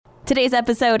Today's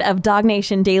episode of Dog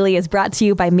Nation Daily is brought to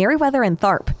you by Merriweather and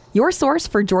Tharp, your source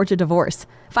for Georgia divorce.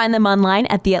 Find them online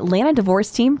at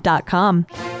theatlantadivorceteam.com.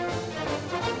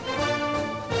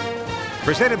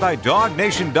 Presented by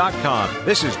DogNation.com.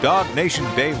 This is Dog Nation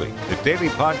Daily, the daily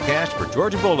podcast for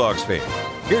Georgia Bulldogs fans.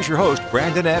 Here's your host,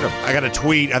 Brandon Adams. I got a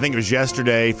tweet, I think it was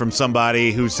yesterday, from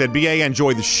somebody who said, BA, I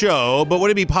enjoy the show, but would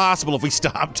it be possible if we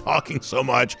stopped talking so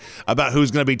much about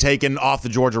who's going to be taken off the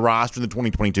Georgia roster in the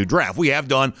 2022 draft? We have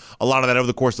done a lot of that over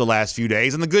the course of the last few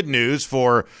days, and the good news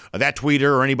for that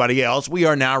tweeter or anybody else, we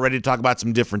are now ready to talk about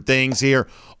some different things here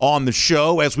on the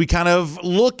show as we kind of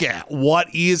look at what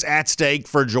is at stake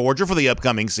for Georgia for the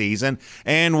upcoming season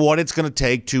and what it's going to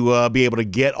take to be able to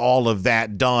get all of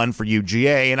that done for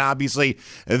UGA. And obviously,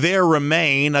 there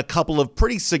remain a couple of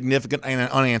pretty significant and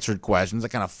unanswered questions that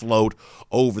kind of float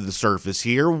over the surface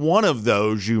here. One of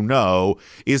those,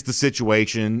 is the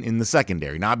situation in the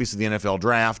secondary. Now, obviously, the NFL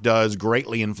draft does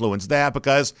greatly influence that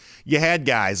because you had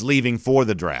guys leaving for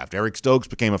the draft. Eric Stokes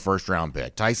became a first-round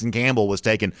pick. Tyson Campbell was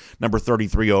taken number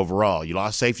 33 overall. You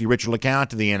lost safety Richard LeCounte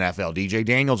to the NFL. DJ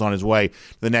Daniels on his way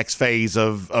to the next phase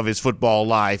of his football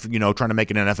life, trying to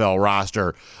make an NFL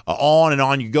roster. On and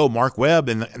on you go. Mark Webb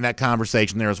in that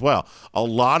conversation there as well. A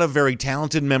lot of very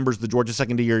talented members of the Georgia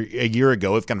secondary a year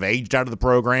ago have kind of aged out of the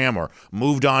program or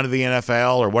moved on to the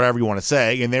NFL or whatever you want to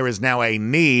say, and there is now a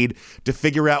need to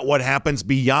figure out what happens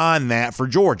beyond that for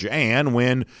Georgia. And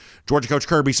when Georgia coach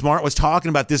Kirby Smart was talking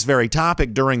about this very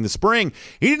topic during the spring,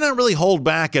 he did not really hold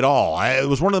back at all. It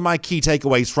was one of my key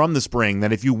takeaways from the spring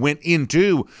that if you went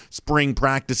into spring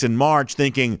practice in March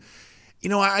thinking,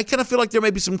 I kind of feel like there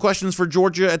may be some questions for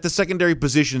Georgia at the secondary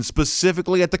position,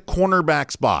 specifically at the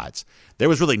cornerback spots. There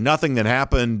was really nothing that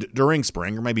happened during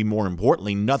spring, or maybe more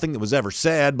importantly, nothing that was ever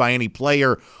said by any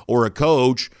player or a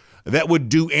coach that would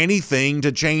do anything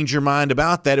to change your mind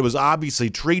about that. It was obviously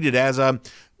treated as a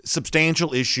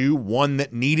substantial issue, one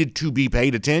that needed to be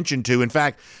paid attention to. In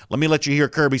fact, let me let you hear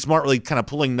Kirby Smart really kind of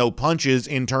pulling no punches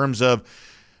in terms of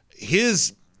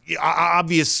his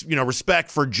obvious,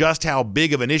 respect for just how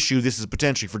big of an issue this is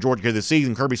potentially for Georgia here this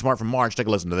season. Kirby Smart from March. Take a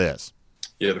listen to this.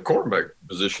 Yeah, the cornerback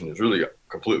position is really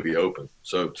completely open.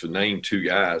 So to name two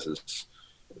guys is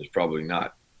probably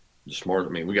not the smart. I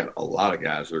mean, we got a lot of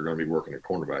guys that are going to be working at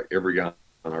cornerback. Every guy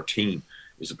on our team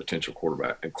is a potential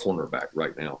quarterback and cornerback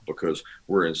right now because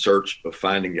we're in search of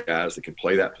finding guys that can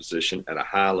play that position at a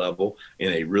high level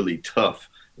in a really tough.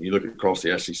 When you look across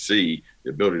the SEC, the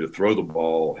ability to throw the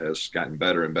ball has gotten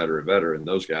better and better and better, and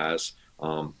those guys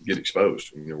get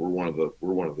exposed. We're one of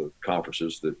the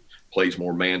conferences that plays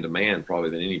more man-to-man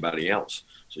probably than anybody else.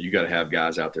 So you got to have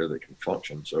guys out there that can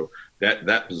function. So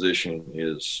that position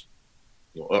is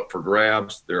up for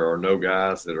grabs. There are no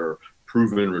guys that are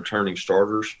proven returning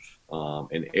starters,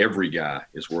 and every guy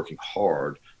is working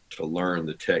hard to learn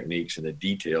the techniques and the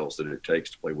details that it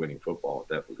takes to play winning football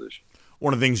at that position.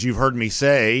 One of the things you've heard me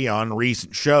say on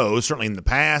recent shows, certainly in the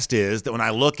past, is that when I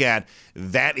look at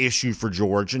that issue for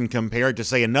Georgia and compare it to,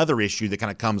 say, another issue that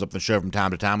kind of comes up in the show from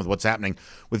time to time with what's happening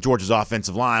with Georgia's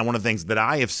offensive line, one of the things that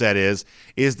I have said is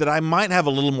that I might have a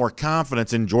little more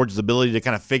confidence in Georgia's ability to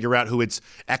kind of figure out who its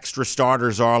extra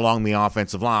starters are along the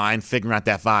offensive line, figuring out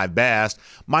that five best.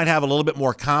 Might have a little bit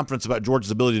more confidence about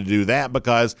Georgia's ability to do that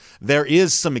because there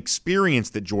is some experience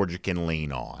that Georgia can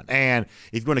lean on. And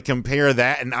if you're going to compare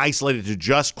that and isolate it to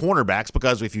just cornerbacks,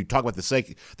 because if you talk about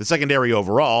the secondary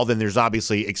overall, then there's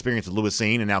obviously experience with Lewis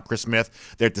Cine and now Chris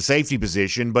Smith there at the safety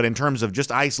position. But in terms of just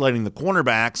isolating the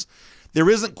cornerbacks, there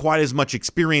isn't quite as much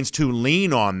experience to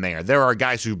lean on there. There are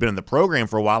guys who've been in the program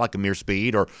for a while, like Amir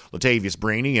Speed or Latavius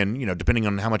Brini, and depending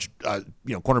on how much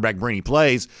cornerback Brini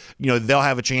plays, they'll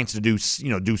have a chance to do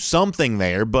something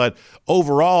there. But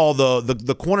overall,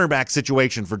 the cornerback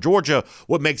situation for Georgia,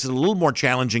 what makes it a little more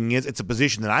challenging is it's a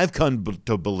position that I've come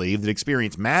to believe that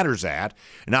experience matters at,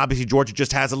 and obviously Georgia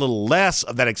just has a little less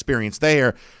of that experience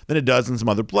there than it does in some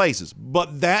other places.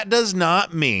 But that does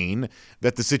not mean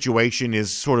that the situation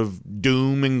is sort of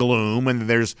doom and gloom and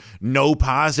there's no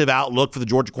positive outlook for the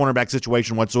Georgia cornerback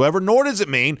situation whatsoever, nor does it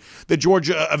mean that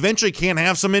Georgia eventually can't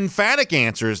have some emphatic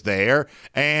answers there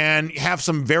and have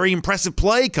some very impressive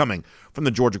play coming from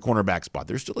the Georgia cornerback spot.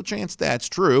 There's still a chance that's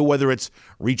true, whether it's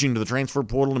reaching to the transfer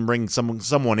portal and bringing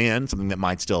someone in, something that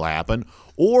might still happen,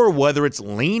 or whether it's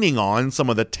leaning on some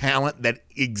of the talent that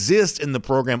exist in the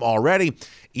program already,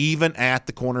 even at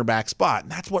the cornerback spot.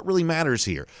 And that's what really matters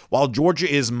here. While Georgia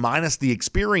is minus the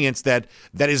experience that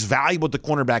is valuable at the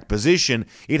cornerback position,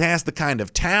 it has the kind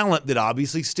of talent that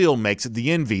obviously still makes it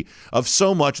the envy of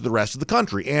so much of the rest of the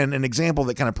country. And an example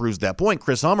that kind of proves that point,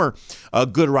 Chris Hummer, a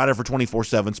good writer for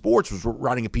 24/7 Sports, was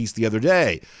writing a piece the other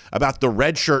day about the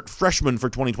redshirt freshmen for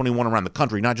 2021 around the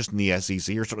country, not just in the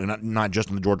SEC or certainly not just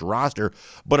on the Georgia roster,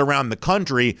 but around the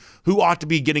country, who ought to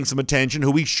be getting some attention,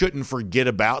 who we shouldn't forget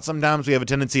about. Sometimes we have a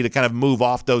tendency to kind of move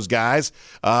off those guys,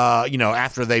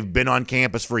 after they've been on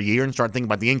campus for a year and start thinking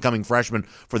about the incoming freshmen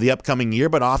for the upcoming year.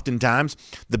 But oftentimes,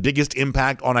 the biggest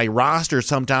impact on a roster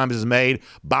sometimes is made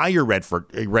by your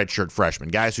redshirt freshmen,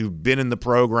 guys who've been in the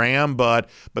program, but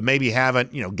maybe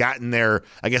haven't, gotten their,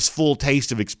 I guess, full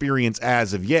taste of experience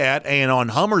as of yet. And on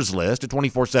Hummer's list at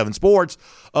 24/7 Sports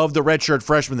of the redshirt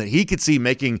freshmen that he could see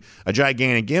making a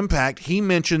gigantic impact, he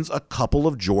mentions a couple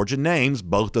of Georgia names,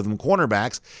 both of them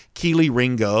cornerbacks, Keely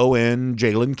Ringo and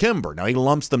Jalen Kimber. Now, he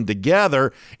lumps them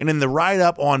together, and in the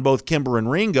write-up on both Kimber and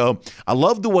Ringo, I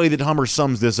love the way that Hummer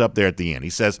sums this up there at the end. He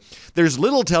says, there's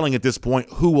little telling at this point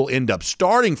who will end up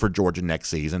starting for Georgia next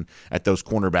season at those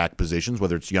cornerback positions,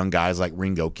 whether it's young guys like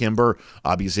Ringo Kimber.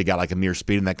 Obviously, got like Amir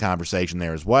Speed in that conversation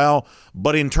there as well.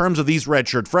 But in terms of these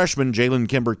redshirt freshmen, Jalen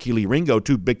Kimber, Keely Ringo,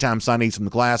 two big-time signees from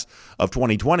the class of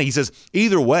 2020, he says,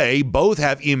 either way, both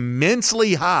have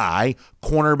immensely high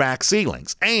cornerback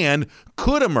ceilings and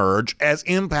could emerge as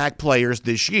impact players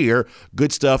this year.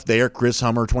 Good stuff there, Chris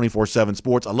Hummer, 24/7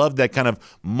 Sports. I love that kind of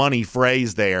money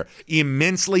phrase there.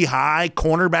 Immensely high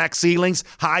cornerback ceilings,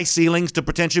 high ceilings to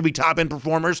potentially be top-end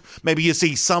performers. Maybe you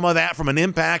see some of that from an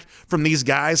impact from these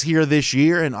guys here this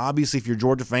year. And obviously, if you're a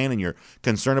Georgia fan and you're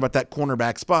concerned about that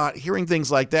cornerback spot, hearing things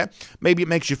like that, maybe it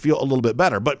makes you feel a little bit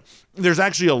better. But there's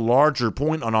actually a larger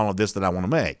point on all of this that I want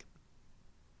to make.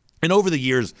 And over the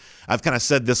years, I've kind of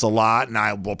said this a lot, and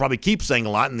I will probably keep saying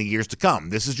a lot in the years to come.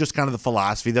 This is just kind of the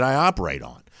philosophy that I operate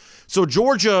on. So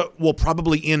Georgia will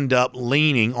probably end up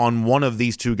leaning on one of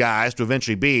these two guys to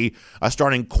eventually be a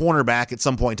starting cornerback at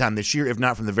some point in time this year, if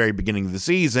not from the very beginning of the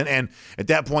season. And at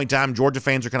that point in time, Georgia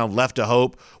fans are kind of left to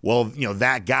hope, well,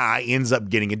 that guy ends up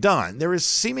getting it done. There is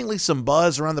seemingly some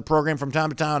buzz around the program from time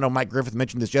to time. I know Mike Griffith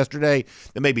mentioned this yesterday,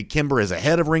 that maybe Kimber is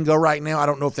ahead of Ringo right now. I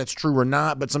don't know if that's true or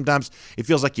not, but sometimes it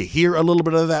feels like you hear a little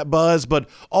bit of that buzz. But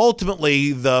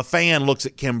ultimately, the fan looks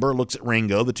at Kimber, looks at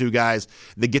Ringo, the two guys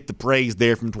that get the praise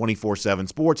there from 24/7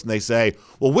 Sports, and they say,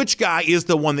 well, which guy is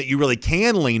the one that you really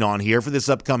can lean on here for this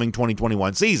upcoming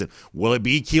 2021 season? Will it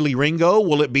be Keely Ringo?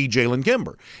 Will it be Jalen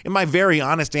Kimber? And my very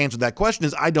honest answer to that question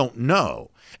is I don't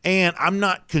know. And I'm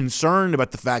not concerned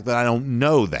about the fact that I don't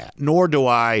know that, nor do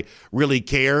I really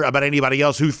care about anybody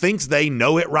else who thinks they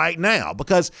know it right now.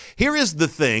 Because here is the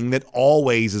thing that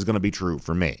always is going to be true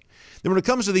for me. Then when it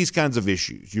comes to these kinds of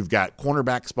issues, you've got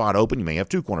cornerback spot open. You may have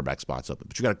two cornerback spots open,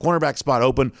 but you've got a cornerback spot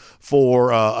open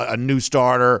for a new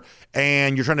starter,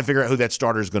 and you're trying to figure out who that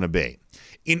starter is going to be.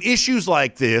 In issues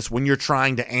like this, when you're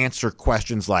trying to answer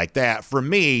questions like that, for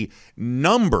me,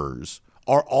 numbers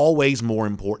are always more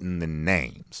important than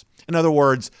names. In other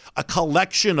words, a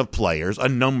collection of players, a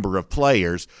number of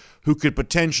players who could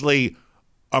potentially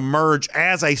emerge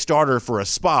as a starter for a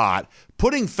spot,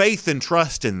 putting faith and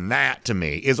trust in that, to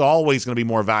me, is always going to be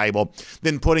more valuable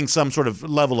than putting some sort of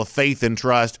level of faith and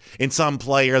trust in some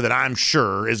player that I'm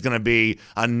sure is going to be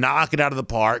a knock it out of the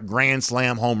park, grand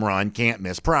slam, home run, can't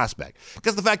miss prospect.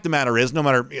 Because the fact of the matter is, no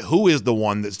matter who is the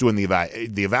one that's doing the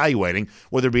evaluating,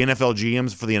 whether it be NFL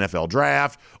GMs for the NFL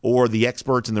draft or the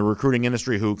experts in the recruiting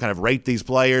industry who kind of rate these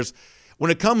players, when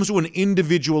it comes to an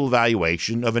individual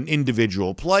evaluation of an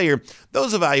individual player,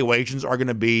 those evaluations are going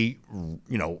to be,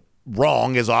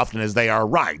 wrong as often as they are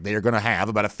right. They are going to have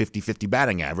about a 50-50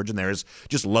 batting average, and there's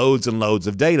just loads and loads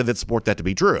of data that support that to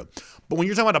be true. But when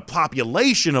you're talking about a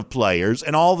population of players,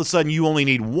 and all of a sudden you only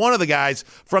need one of the guys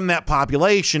from that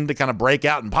population to kind of break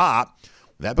out and pop,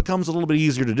 that becomes a little bit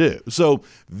easier to do. So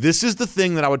this is the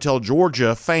thing that I would tell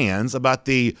Georgia fans about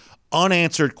the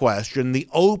unanswered question, the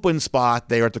open spot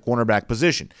there at the cornerback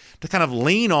position, to kind of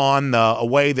lean on a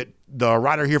way that the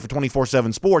writer here for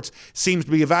 24/7 Sports seems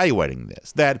to be evaluating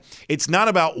this, that it's not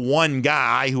about one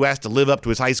guy who has to live up to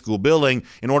his high school billing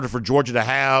in order for Georgia to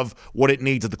have what it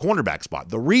needs at the cornerback spot.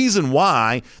 The reason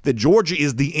why that Georgia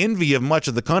is the envy of much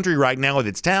of the country right now with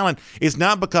its talent is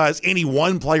not because any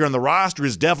one player on the roster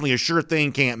is definitely a sure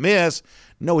thing, can't miss.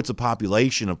 No, it's a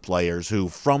population of players who,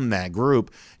 from that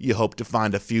group, you hope to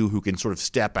find a few who can sort of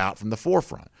step out from the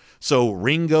forefront. So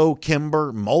Ringo,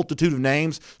 Kimber, multitude of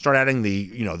names. Start adding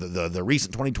the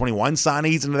recent 2021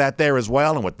 signees into that there as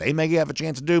well, and what they may have a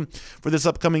chance to do for this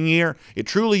upcoming year. It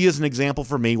truly is an example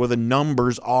for me where the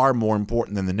numbers are more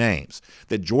important than the names.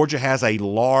 That Georgia has a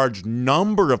large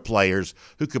number of players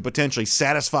who could potentially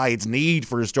satisfy its need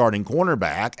for a starting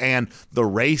cornerback, and the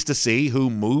race to see who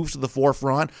moves to the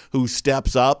forefront, who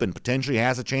steps up and potentially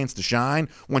has a chance to shine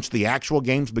once the actual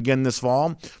games begin this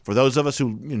fall. For those of us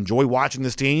who enjoy watching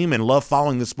this team and love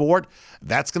following the sport,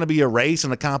 that's going to be a race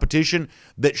and a competition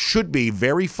that should be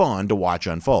very fun to watch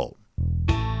unfold.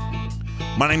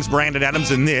 My name's Brandon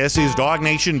Adams, and this is Dog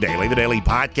Nation Daily, the daily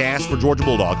podcast for Georgia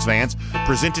Bulldogs fans,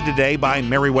 presented today by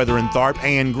Merriweather and Tharp,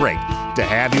 and great to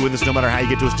have you with us no matter how you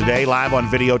get to us today, live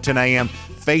on video, 10 a.m.,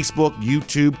 Facebook,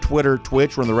 YouTube, Twitter,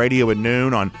 Twitch. We're on the radio at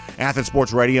noon on Athens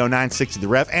Sports Radio, 960 The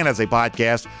Ref, and as a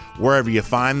podcast, wherever you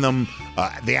find them,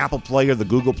 the Apple Player, the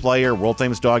Google Player,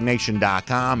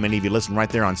 worldfamousdognation.com. Many of you listen right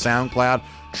there on SoundCloud.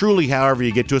 Truly, however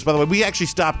you get to us. By the way, we actually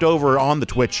stopped over on the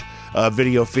Twitch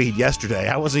video feed yesterday.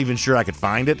 I wasn't even sure I could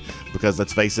find it because,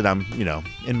 let's face it, I'm,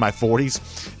 in my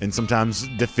 40s and sometimes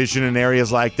deficient in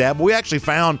areas like that. But we actually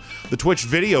found the Twitch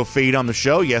video feed on the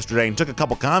show yesterday and took a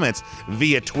couple comments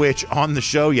via Twitch on the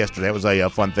show yesterday. It was a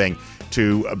fun thing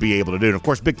to be able to do. And of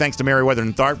course, big thanks to Merriweather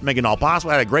and Tharp for making it all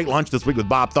possible. I had a great lunch this week with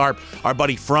Bob Tharp, our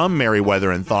buddy from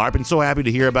Merriweather and Tharp, and so happy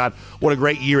to hear about what a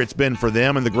great year it's been for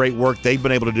them and the great work they've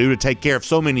been able to do to take care of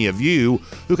so many of you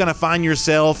who kind of find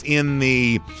yourself in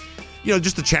the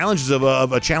just the challenges of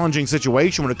a challenging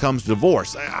situation when it comes to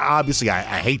divorce. Obviously,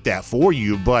 I hate that for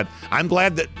you, but I'm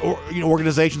glad that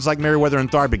organizations like Merriweather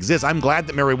and Tharp exist. I'm glad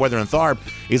that Merriweather and Tharp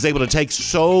is able to take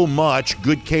so much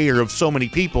good care of so many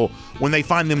people when they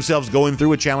find themselves going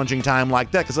through a challenging time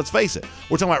like that. Because let's face it,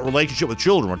 we're talking about relationship with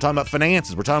children. We're talking about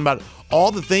finances. We're talking about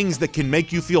all the things that can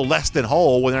make you feel less than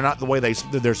whole when they're not the way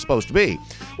they're supposed to be.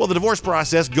 Well, the divorce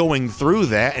process, going through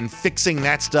that and fixing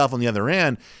that stuff on the other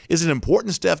end, is an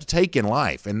important step to take in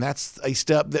life, and that's a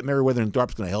step that Merriweather and Tharp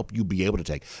is going to help you be able to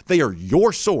take. They are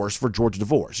your source for Georgia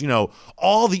divorce.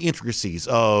 All the intricacies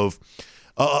of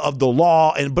the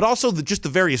law, but also just the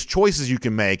various choices you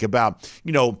can make about,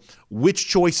 which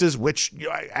choices, which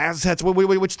assets,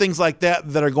 which things like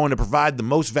that are going to provide the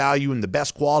most value and the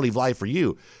best quality of life for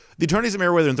you. The attorneys at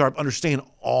Merriweather and Tharp understand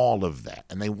all of that,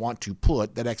 and they want to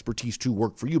put that expertise to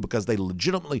work for you because they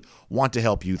legitimately want to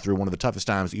help you through one of the toughest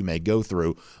times that you may go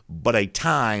through, but a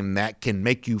time that can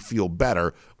make you feel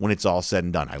better when it's all said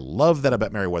and done. I love that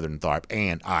about Merriweather and Tharp,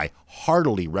 and I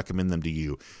heartily recommend them to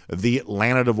you.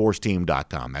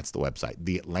 TheAtlantaDivorceTeam.com. That's the website.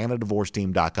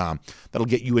 TheAtlantaDivorceTeam.com. That'll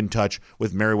get you in touch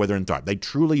with Merriweather and Tharp. They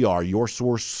truly are your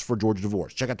source for Georgia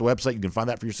divorce. Check out the website. You can find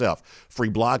that for yourself. Free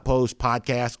blog posts,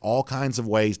 podcasts, all kinds of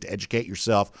ways to educate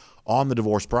yourself on the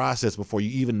divorce process before you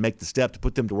even make the step to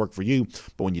put them to work for you.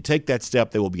 But when you take that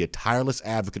step, they will be a tireless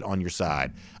advocate on your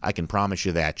side. I can promise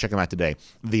you that. Check them out today,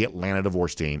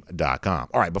 TheAtlantaDivorceTeam.com.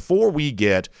 All right, before we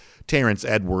get Terrence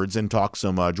Edwards and talk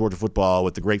some Georgia football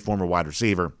with the great former wide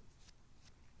receiver,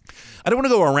 I don't want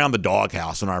to go around the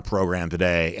doghouse in our program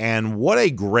today, and what a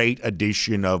great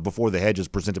edition of Before the Hedges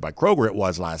presented by Kroger it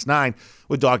was last night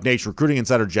with Dog Nation recruiting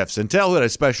insider Jeff Sentell, who had a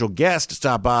special guest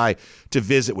stop by to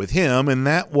visit with him, and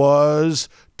that was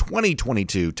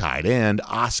 2022 tight end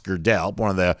Oscar Delp,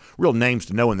 one of the real names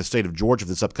to know in the state of Georgia for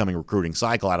this upcoming recruiting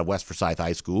cycle out of West Forsyth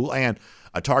High School, and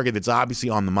a target that's obviously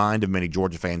on the mind of many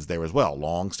Georgia fans there as well.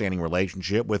 Long-standing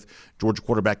relationship with Georgia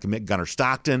quarterback commit Gunnar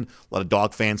Stockton. A lot of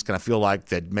Dog fans kind of feel like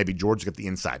that maybe Georgia's got the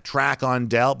inside track on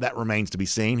Delp. That remains to be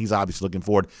seen. He's obviously looking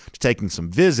forward to taking some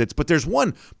visits, but there's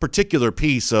one particular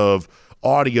piece of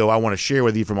audio I want to share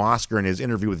with you from Oscar in his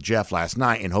interview with Jeff last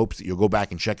night in hopes that you'll go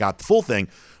back and check out the full thing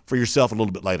for yourself a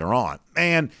little bit later on.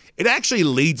 And it actually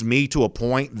leads me to a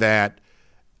point that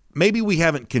maybe we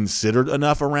haven't considered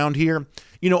enough around here.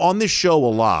 On this show a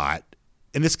lot,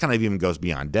 and this kind of even goes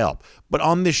beyond Delp, but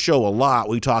on this show a lot,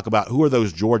 we talk about who are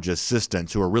those Georgia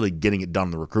assistants who are really getting it done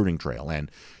on the recruiting trail. And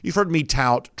you've heard me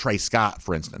tout Trey Scott,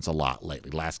 for instance, a lot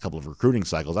lately. Last couple of recruiting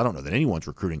cycles, I don't know that anyone's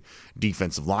recruiting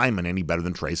defensive linemen any better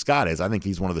than Trey Scott is. I think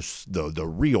he's one of the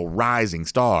real rising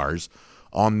stars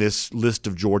on this list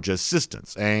of Georgia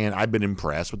assistants. And I've been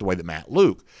impressed with the way that Matt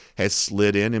Luke has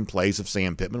slid in place of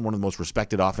Sam Pittman, one of the most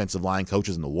respected offensive line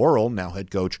coaches in the world, now head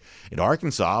coach at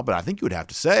Arkansas. But I think you would have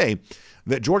to say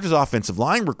that Georgia's offensive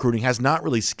line recruiting has not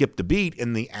really skipped a beat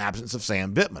in the absence of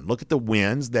Sam Pittman. Look at the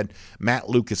wins that Matt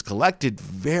Luke has collected.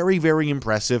 Very, very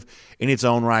impressive in its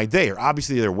own right there.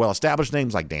 Obviously, there are well-established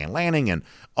names like Dan Lanning, and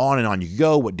on you could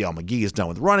go, what Dale McGee has done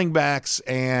with running backs,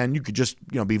 and you could just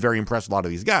be very impressed with a lot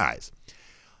of these guys.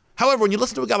 However, when you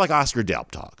listen to a guy like Oscar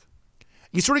Delp talk,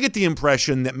 you sort of get the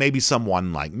impression that maybe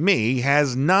someone like me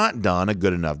has not done a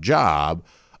good enough job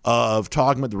of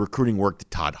talking about the recruiting work that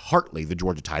Todd Hartley, the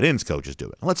Georgia tight ends coach, is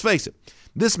doing. And let's face it,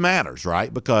 this matters,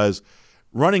 right? Because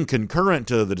running concurrent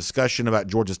to the discussion about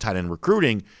Georgia's tight end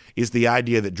recruiting is the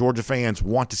idea that Georgia fans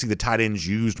want to see the tight ends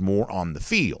used more on the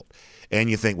field. And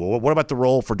you think, well, what about the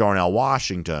role for Darnell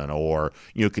Washington, or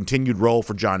continued role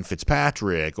for John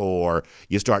Fitzpatrick, or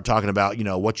you start talking about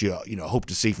what you hope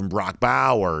to see from Brock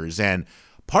Bowers. And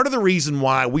part of the reason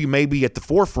why we may be at the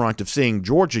forefront of seeing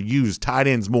Georgia use tight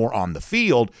ends more on the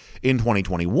field in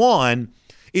 2021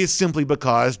 is simply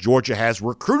because Georgia has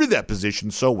recruited that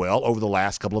position so well over the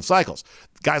last couple of cycles.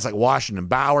 Guys like Washington and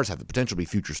Bowers have the potential to be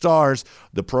future stars.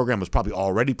 The program was probably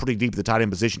already pretty deep at the tight end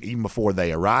position even before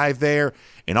they arrived there.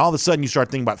 And all of a sudden you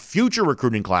start thinking about future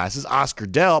recruiting classes. Oscar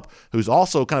Delp, who's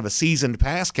also kind of a seasoned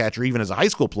pass catcher even as a high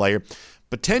school player,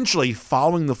 potentially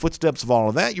following the footsteps of all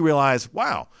of that, you realize,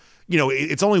 wow,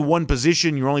 it's only one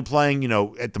position. You're only playing,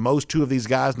 at the most two of these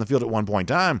guys in the field at one point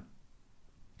in time.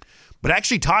 But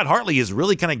actually, Todd Hartley is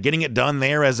really kind of getting it done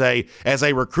there as a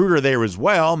recruiter there as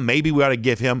well. Maybe we ought to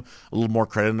give him a little more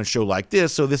credit on a show like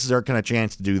this. So this is our kind of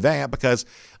chance to do that, because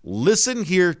listen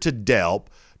here to Delp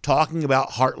talking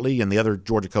about Hartley, and the other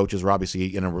Georgia coaches are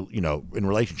obviously in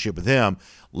relationship with him.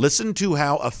 Listen to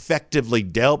how effectively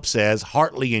Delp says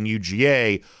Hartley and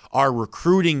UGA are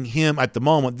recruiting him at the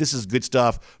moment. This is good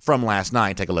stuff from last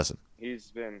night. Take a listen. He's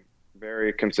been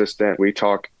very consistent. We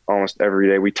talk almost every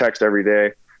day. We text every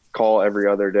day, call every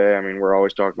other day. I mean, we're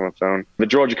always talking on the phone. The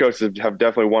Georgia coaches have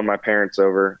definitely won my parents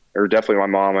over, or definitely my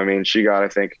mom. I mean, she got, I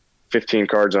think, 15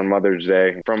 cards on Mother's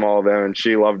Day from all of them, and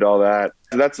she loved all that.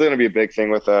 That's going to be a big thing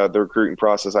with the recruiting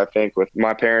process, I think. With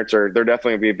my parents, they're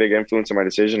definitely going to be a big influence in my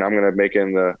decision. I'm going to make it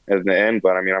in the end,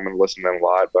 but I mean, I'm going to listen to them a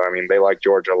lot. But I mean, they like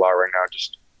Georgia a lot right now,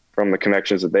 just from the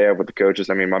connections that they have with the coaches.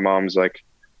 I mean, my mom's like,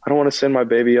 I don't want to send my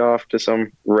baby off to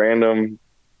some random,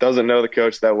 doesn't know the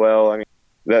coach that well. I mean,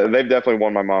 they've definitely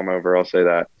won my mom over. I'll say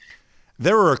that.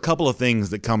 There are a couple of things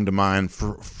that come to mind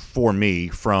for me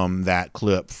from that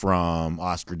clip from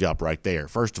Oscar Delp right there.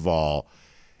 First of all,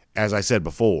 as I said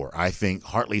before, I think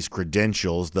Hartley's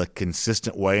credentials, the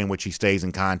consistent way in which he stays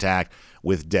in contact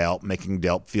with Delp, making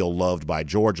Delp feel loved by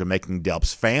Georgia, making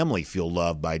Delp's family feel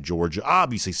loved by Georgia,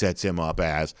 obviously sets him up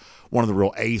as one of the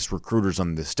real ace recruiters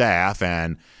on the staff.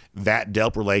 And that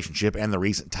Delp relationship and the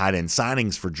recent tight end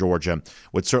signings for Georgia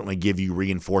would certainly give you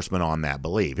reinforcement on that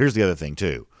belief. Here's the other thing,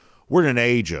 too. We're in an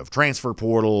age of transfer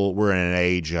portal. We're in an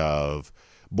age of,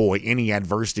 any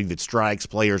adversity that strikes,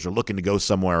 players are looking to go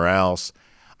somewhere else.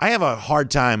 I have a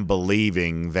hard time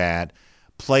believing that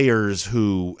players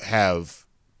who have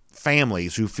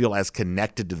families who feel as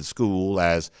connected to the school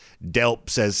as Delp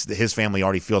says that his family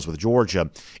already feels with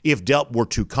Georgia, if Delp were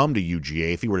to come to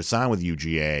UGA, if he were to sign with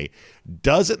UGA,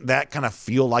 doesn't that kind of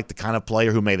feel like the kind of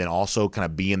player who may then also kind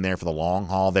of be in there for the long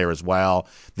haul there as well?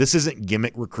 This isn't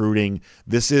gimmick recruiting.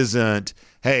 This isn't,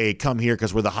 hey, come here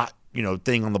because we're the hot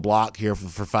thing on the block here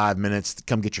for 5 minutes.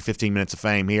 Come get your 15 minutes of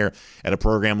fame here at a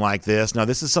program like this. No,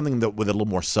 this is something that with a little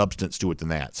more substance to it than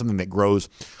that. Something that grows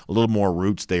a little more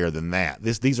roots there than that.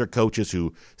 These are coaches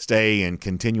who stay in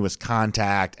continuous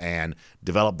contact and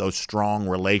develop those strong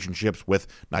relationships with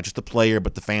not just the player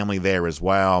but the family there as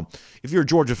well. If you're a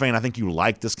Georgia fan, I think you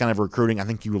like this kind of recruiting. I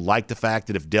think you like the fact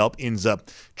that if Delp ends up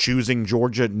choosing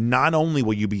Georgia, not only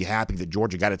will you be happy that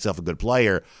Georgia got itself a good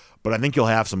player, but I think you'll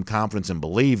have some confidence in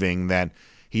believing that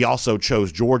he also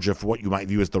chose Georgia for what you might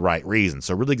view as the right reason.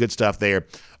 So really good stuff there.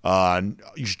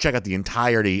 You should check out the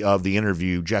entirety of the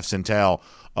interview. Jeff Sentell,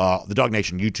 the Dog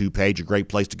Nation YouTube page, a great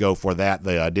place to go for that.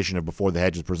 The edition of Before the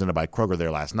Hedges presented by Kroger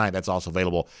there last night. That's also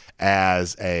available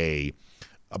as a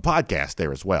podcast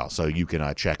there as well. So you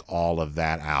can check all of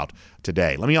that out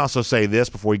today. Let me also say this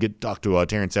before we talk to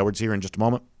Terrence Edwards here in just a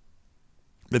moment,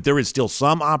 that there is still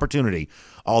some opportunity,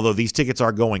 although these tickets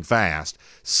are going fast,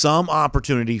 some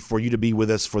opportunity for you to be with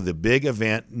us for the big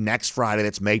event next Friday.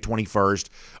 That's May 21st,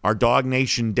 our Dog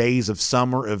Nation Days of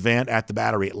Summer event at the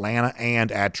Battery Atlanta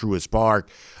and at Truist Park.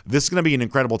 This is going to be an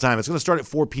incredible time. It's going to start at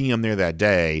 4 p.m. there that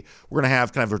day. We're going to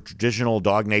have kind of a traditional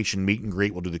Dog Nation meet and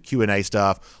greet. We'll do the Q&A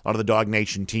stuff. A lot of the Dog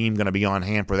Nation team going to be on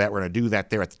hand for that. We're going to do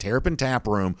that there at the Terrapin Tap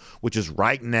Room, which is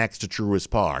right next to Truist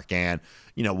Park. And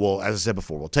we'll, as I said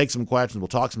before, we'll take some questions. We'll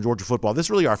talk some Georgia football. This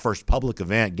is really our first public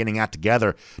event, getting out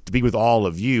together to be with all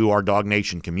of you, our Dog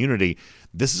Nation community.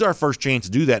 This is our first chance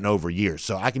to do that in over years.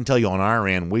 So I can tell you on our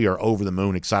end, we are over the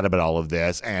moon excited about all of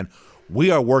this. And we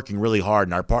are working really hard,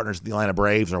 and our partners at the Atlanta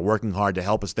Braves are working hard to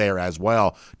help us there as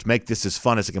well to make this as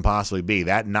fun as it can possibly be.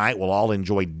 That night, we'll all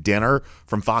enjoy dinner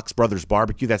from Fox Brothers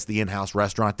Barbecue. That's the in-house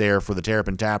restaurant there for the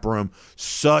Terrapin Tap Room.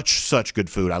 Such good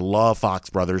food. I love Fox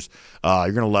Brothers.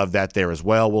 You're going to love that there as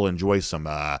well. We'll enjoy some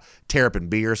Terrapin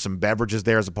beer, some beverages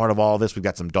there as a part of all of this. We've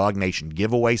got some Dog Nation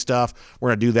giveaway stuff we're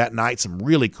going to do that night. Some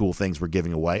really cool things we're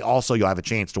giving away. Also, you'll have a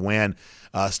chance to win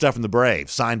stuff from the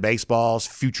Braves, signed baseballs,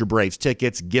 future Braves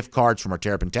tickets, gift cards from our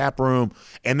Terrapin Tap Room.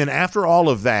 And then after all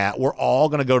of that, we're all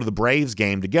going to go to the Braves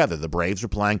game together. The Braves are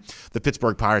playing the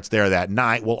Pittsburgh Pirates there that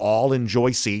night. We'll all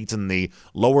enjoy seats in the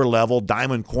lower level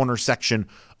Diamond Corner section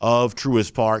of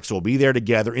Truist Park. So we'll be there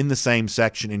together in the same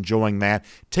section enjoying that.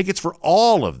 Tickets for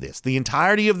all of this, the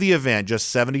entirety of the event,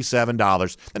 just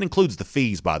 $77. That includes the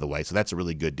fees, by the way, so that's a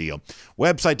really good deal.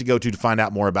 Website to go to find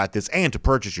out more about this and to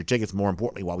purchase your tickets, more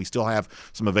importantly, while we still have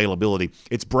some availability.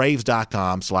 It's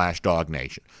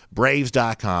braves.com/DogNation.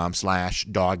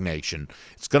 Braves.com/DogNation.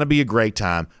 It's going to be a great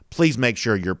time. Please make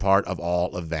sure you're part of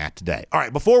all of that today. All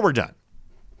right, before we're done,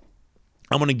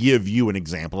 I'm going to give you an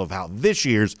example of how this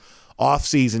year's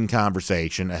off-season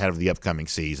conversation ahead of the upcoming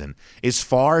season is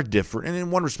far different, and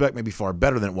in one respect maybe far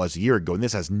better than it was a year ago, and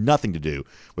this has nothing to do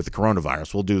with the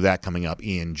coronavirus. We'll do that coming up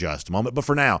in just a moment. But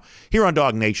for now, here on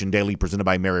Dog Nation Daily, presented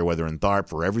by Merriweather and Tharp,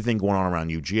 for everything going on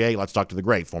around UGA, let's talk to the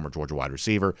great former Georgia wide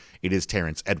receiver. It is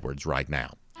Terrence Edwards right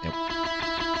now.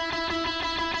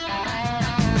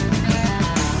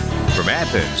 From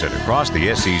Athens and across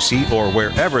the SEC or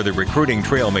wherever the recruiting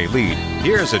trail may lead,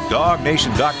 here's a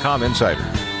DogNation.com insider.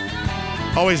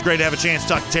 Always great to have a chance to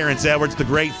talk to Terrence Edwards, the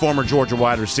great former Georgia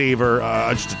wide receiver,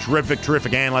 just a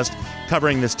terrific analyst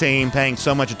covering this team, paying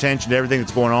so much attention to everything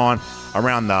that's going on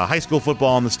around the high school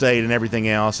football in the state and everything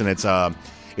else. And it's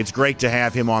great to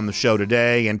have him on the show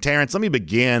today. And Terrence, let me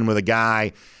begin with a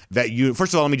guy that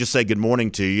first of all, let me just say good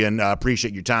morning to you and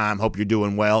appreciate your time. Hope you're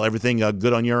doing well. Everything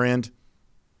good on your end?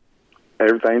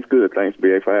 Everything's good. Thanks,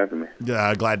 BA, for having me.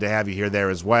 Glad to have you here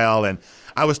there as well. And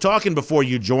I was talking before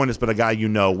you joined us, but a guy you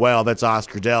know well, that's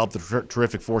Oscar Delp, the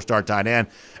terrific four-star tight end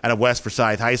out of West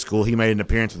Forsyth High School. He made an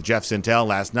appearance with Jeff Sintel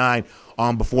last night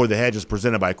on Before the Hedges,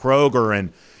 presented by Kroger.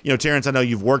 And, Terrence, I know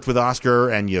you've worked with Oscar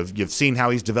and you've seen how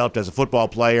he's developed as a football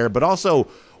player, but also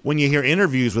when you hear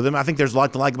interviews with him, I think there's a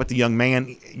lot to like about the young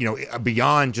man,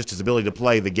 beyond just his ability to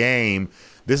play the game.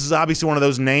 This is obviously one of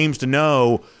those names to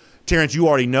know. Terrence, you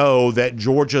already know that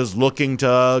Georgia's looking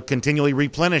to continually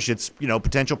replenish its,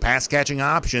 potential pass-catching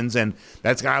options, and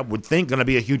that's, I would think, going to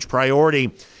be a huge priority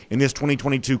in this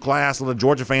 2022 class. A lot of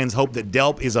Georgia fans hope that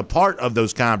Delp is a part of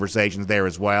those conversations there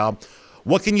as well.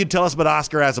 What can you tell us about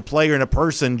Oscar as a player and a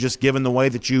person, just given the way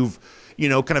that you've,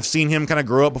 kind of seen him kind of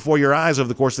grow up before your eyes over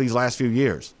the course of these last few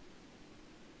years?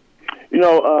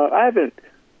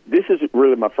 This is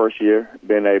really my first year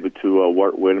being able to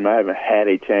work with him. I haven't had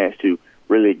a chance to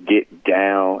really get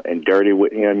down and dirty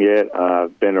with him yet.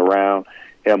 I've been around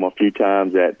him a few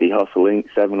times at the Hustle Inc.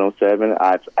 707.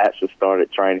 I've actually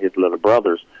started training his little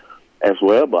brothers as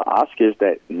well, but Oscar's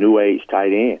that new age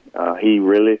tight end. He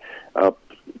really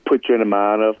put you in the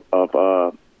mind of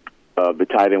the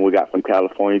tight end we got from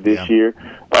California this year.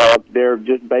 They're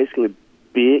just basically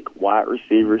big wide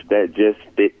receivers that just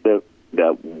fit the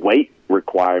weight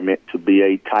requirement to be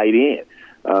a tight end.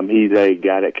 He's a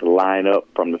guy that can line up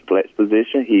from the flex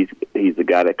position. He's a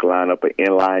guy that can line up an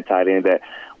inline tight end that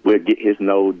will get his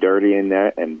nose dirty in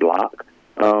there and block.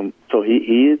 So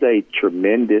he is a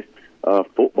tremendous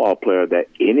football player that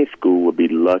any school would be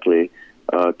lucky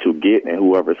to get, and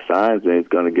whoever signs him is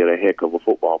going to get a heck of a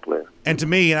football player. And to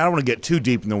me, and I don't want to get too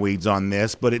deep in the weeds on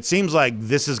this, but it seems like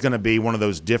this is going to be one of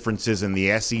those differences in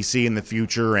the SEC in the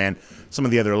future and some of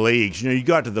the other leagues. You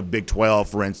got to the Big 12,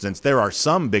 for instance. There are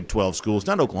some Big 12 schools,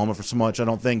 not Oklahoma for so much, I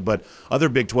don't think, but other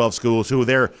Big 12 schools who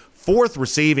their fourth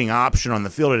receiving option on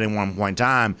the field at any one point in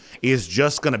time is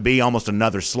just going to be almost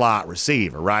another slot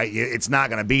receiver, right? It's not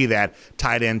going to be that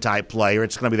tight end type player.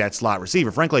 It's going to be that slot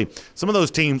receiver. Frankly, some of those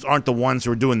teams aren't the ones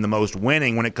who are doing the most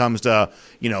winning when it comes to,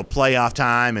 playoff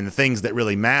time and the things that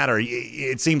really matter.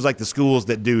 It seems like the schools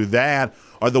that do that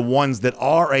are the ones that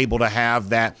are able to have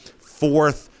that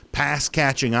fourth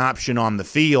pass-catching option on the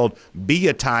field be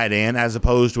a tight end as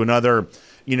opposed to another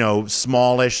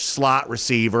smallish slot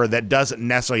receiver that doesn't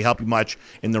necessarily help you much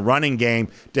in the running game.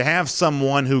 To have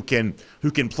someone who can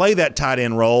play that tight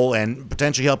end role and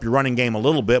potentially help your running game a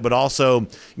little bit, but also,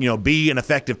 be an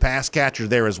effective pass catcher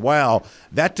there as well.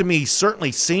 That to me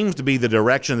certainly seems to be the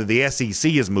direction that the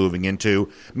SEC is moving into,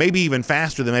 maybe even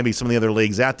faster than maybe some of the other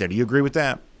leagues out there. Do you agree with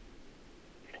that?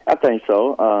 I think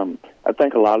so. I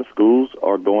think a lot of schools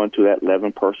are going to that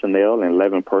 11 personnel, and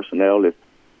 11 personnel is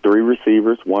 3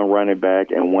 receivers, 1 running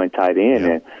back, and 1 tight end.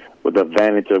 Yeah. And with the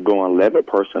advantage of going 11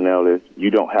 personnel is you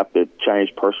don't have to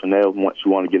change personnel once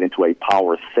you want to get into a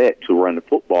power set to run the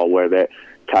football, where that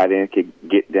tight end can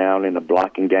get down in the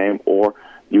blocking game, or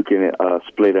you can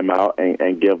split them out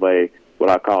and give what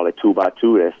I call a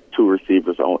 2-by-2. That's 2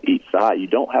 receivers on each side. You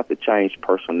don't have to change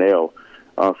personnel.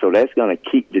 So that's going to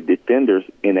keep the defenders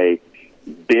in a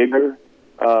bigger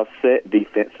set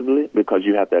defensively, because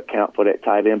you have to account for that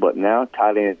tight end. But now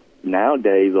tight ends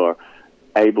nowadays are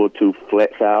able to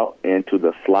flex out into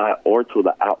the slot or to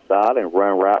the outside and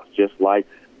run routes just like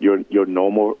your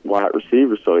normal wide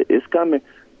receiver. So it's coming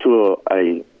to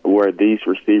a where these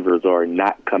receivers are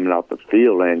not coming off the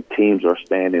field and teams are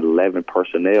standing 11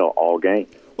 personnel all game.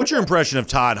 What's your impression of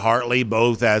Todd Hartley,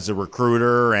 both as a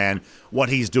recruiter and what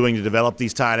he's doing to develop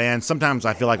these tight ends? Sometimes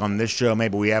I feel like on this show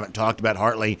maybe we haven't talked about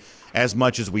Hartley as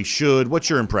much as we should. What's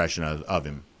your impression of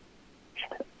him?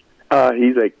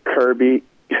 He's a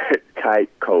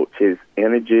Kirby-type coach. His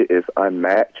energy is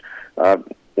unmatched.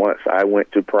 Once I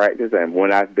went to practice, and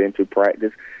when I've been to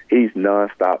practice, he's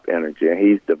nonstop energy, and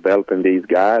he's developing these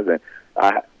guys. And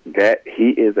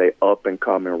he is a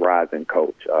up-and-coming, rising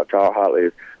coach. Todd Hartley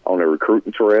is on the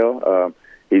recruiting trail.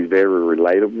 He's very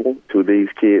relatable to these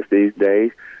kids these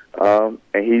days, and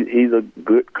he's a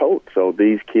good coach. So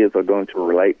these kids are going to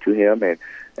relate to him, and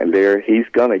he's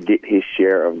going to get his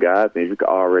share of guys. And you can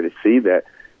already see that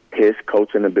his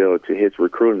coaching ability, his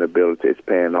recruiting ability is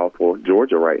paying off for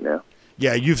Georgia right now.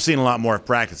 Yeah, you've seen a lot more of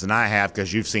practice than I have,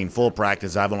 because you've seen full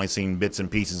practice. I've only seen bits and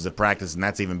pieces of practice, and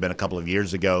that's even been a couple of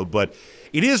years ago. But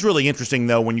it is really interesting,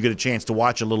 though, when you get a chance to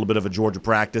watch a little bit of a Georgia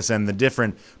practice and the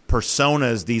different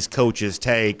personas these coaches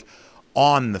take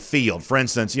on the field. For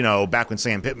instance, back when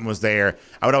Sam Pittman was there,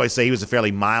 I would always say he was a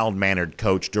fairly mild-mannered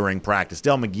coach during practice.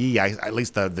 Dell McGee, at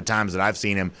least the times that I've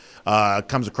seen him,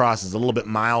 comes across as a little bit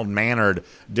mild-mannered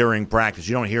during practice.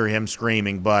 You don't hear him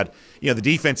screaming, but the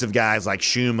defensive guys like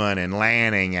Schumann and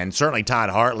Lanning and certainly Todd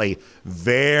Hartley,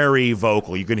 very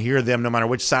vocal. You can hear them no matter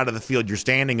which side of the field you're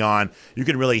standing on. You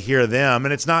can really hear them,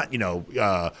 and it's not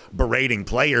berating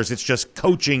players. It's just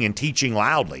coaching and teaching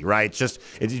loudly, right?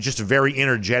 It's just a very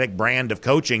energetic brand of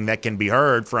coaching that can be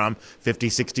heard from 50,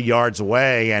 60 yards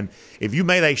away. And if you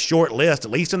made a short list,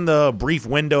 at least in the brief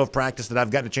window of practice that I've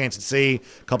gotten a chance to see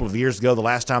a couple of years ago, the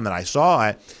last time that I saw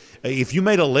it, if you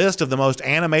made a list of the most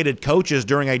animated coaches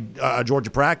during a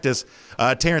Georgia practice,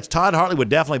 Terrence, Todd Hartley would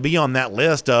definitely be on that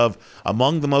list of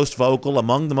among the most vocal,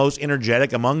 among the most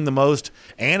energetic, among the most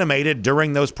animated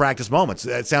during those practice moments.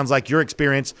 It sounds like your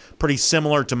experience pretty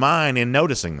similar to mine in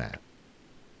noticing that.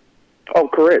 Oh,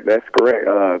 correct. That's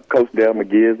correct. Coach Dell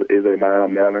McGee is a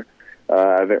mild-mannered.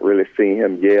 I haven't really seen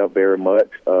him yell very much.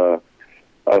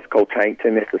 Coach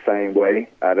Hankton is the same way.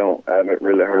 I haven't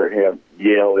really heard him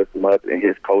yell as much in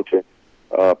his coaching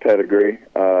pedigree.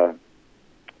 Who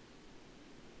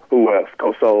else?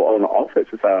 So on the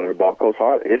offensive side of the ball, Coach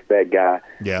Hart is that guy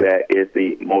that is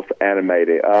the most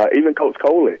animated. Even Coach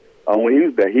Coley, when he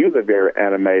was there, he was a very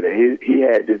animated. He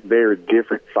had this very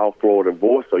different, soft-throated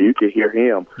voice, so you could hear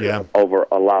him over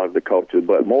a lot of the coaches.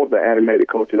 But more of the animated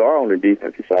coaches are on the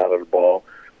defensive side of the ball.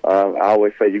 I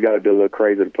always say you got to be a little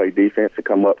crazy to play defense, to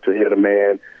come up to hit a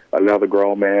man, another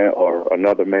grown man, or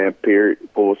another man, period,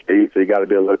 full speed. So you got to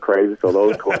be a little crazy. So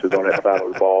those coaches on that side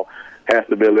of the ball has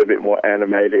to be a little bit more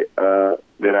animated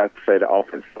than I say the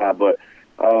offensive side. But,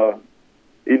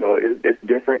 it's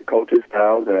different coaching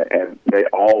styles, and they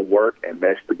all work and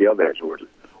mesh together at Georgia.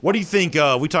 What do you think?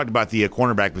 We talked about the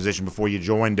cornerback position before you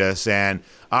joined us, and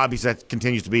obviously that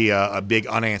continues to be a big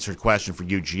unanswered question for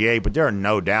UGA, but there are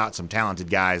no doubt some talented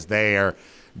guys there.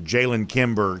 Jalen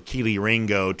Kimber, Keely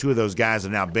Ringo, 2 of those guys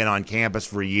have now been on campus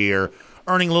for a year,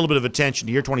 earning a little bit of attention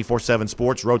here. 24/7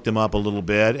 Sports wrote them up a little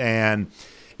bit, and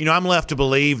I'm left to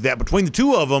believe that between the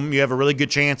 2 of them, you have a really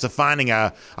good chance of finding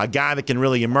a guy that can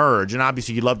really emerge. And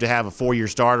obviously you'd love to have a 4-year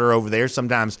starter over there.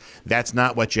 Sometimes that's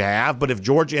not what you have. But if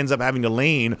Georgia ends up having to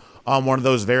lean on one of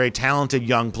those very talented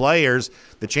young players,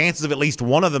 the chances of at least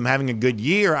one of them having a good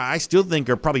year, I still think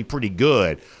are probably pretty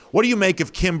good. What do you make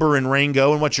of Kimber and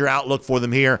Ringo, and what's your outlook for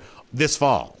them here this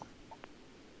fall?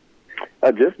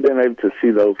 I've just been able to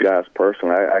see those guys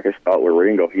personally. I can start with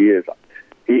Ringo. He is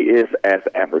as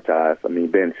advertised. I mean,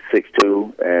 being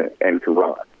 6'2" and can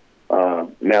run.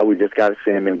 Now we just got to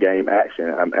see him in game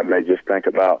action. I mean, just think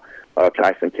about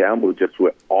Tyson Campbell, just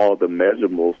with all the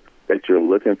measurables that you're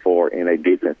looking for in a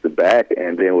defensive back,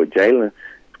 and then with Jalen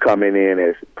coming in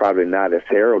as probably not as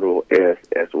heralded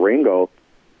as Ringo,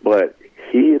 but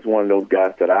he is one of those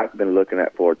guys that I've been looking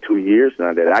at for 2 years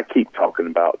now that I keep talking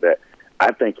about, that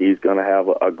I think he's going to have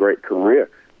a great career.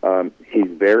 He's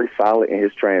very solid in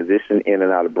his transition in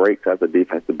and out of breaks as a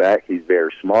defensive back. He's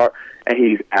very smart, and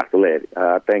he's athletic.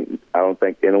 I don't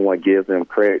think anyone gives him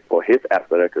credit for his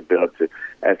athletic ability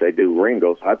as they do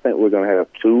Ringo. So I think we're going to have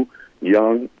two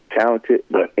young, talented,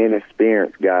 but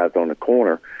inexperienced guys on the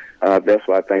corner. That's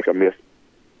why I think I miss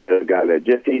the guy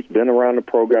that he's been around the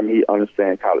program. He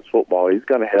understands college football. He's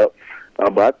going to help.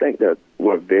 But I think that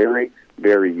we're very,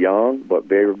 very young, but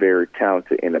very, very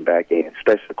talented in the back end,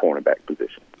 especially the cornerback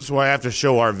position. So I have to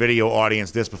show our video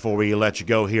audience this before we let you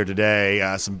go here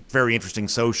today. Some very interesting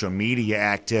social media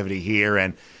activity here,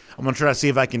 and I'm going to try to see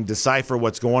if I can decipher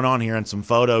what's going on here in some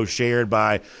photos shared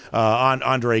by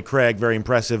Andre Craig, very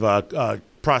impressive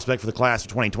prospect for the class of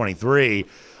 2023.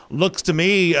 Looks to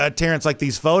me, Terrence, like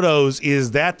these photos,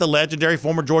 is that the legendary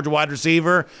former Georgia wide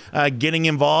receiver getting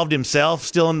involved himself,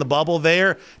 still in the bubble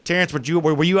there? Terrence,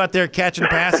 were you out there catching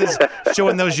passes,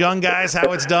 showing those young guys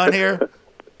how it's done here?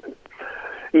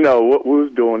 No, what we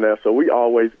was doing there, so we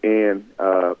always end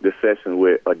the session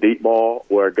with a deep ball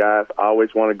where guys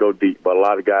always want to go deep, but a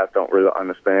lot of guys don't really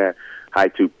understand how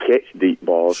to catch deep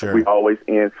balls. Sure. We always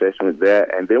end session with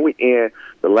that, and then we end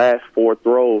the last 4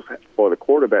 throws for the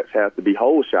quarterbacks have to be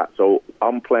hole shots. So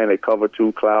I'm playing a cover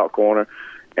 2 cloud corner,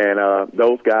 and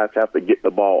those guys have to get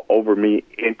the ball over me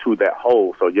into that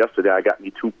hole. So yesterday I got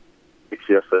me 2 picks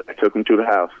yesterday. I took them to the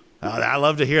house. I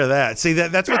love to hear that. See,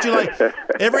 that's what you like.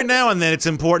 Every now and then, it's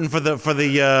important for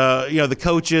the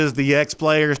coaches, the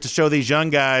ex-players, to show these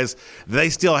young guys they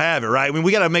still have it, right? I mean,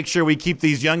 we got to make sure we keep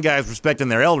these young guys respecting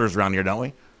their elders around here, don't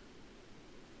we?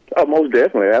 Oh, most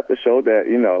definitely. I have to show that.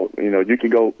 You can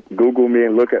go Google me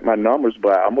and look at my numbers,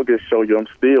 but I'm gonna just show you I'm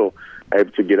still able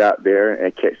to get out there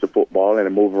and catch the football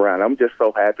and move around. I'm just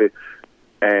so happy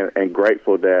and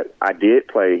grateful that I did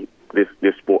play this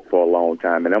sport for a long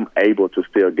time, and I'm able to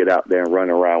still get out there and run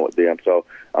around with them. So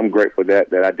I'm grateful that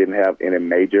I didn't have any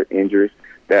major injuries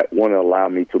that want to allow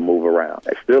me to move around.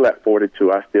 And still at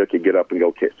 42, I still can get up and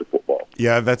go catch the football.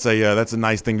 Yeah, that's a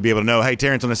nice thing to be able to know. Hey,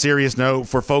 Terrence, on a serious note,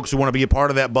 for folks who want to be a part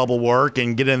of that bubble work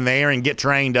and get in there and get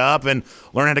trained up and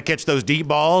learn how to catch those deep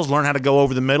balls, learn how to go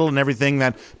over the middle and everything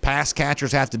that pass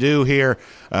catchers have to do here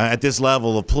at this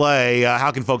level of play,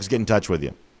 how can folks get in touch with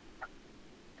you?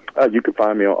 You can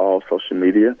find me on all social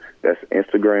media. That's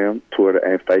Instagram, Twitter,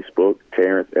 and Facebook,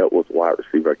 Terrence Edwards Wide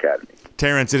Receiver Academy.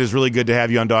 Terrence, it is really good to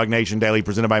have you on Dog Nation Daily,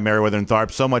 presented by Merriweather and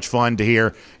Tharp. So much fun to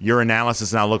hear your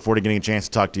analysis, and I look forward to getting a chance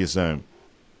to talk to you soon.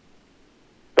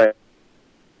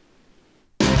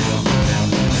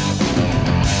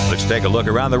 Let's take a look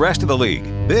around the rest of the league.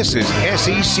 This is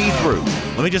SEC Through.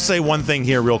 Let me just say one thing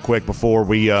here real quick before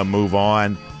we move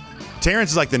on.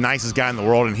 Terrence is like the nicest guy in the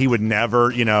world, and he would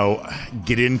never,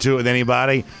 get into it with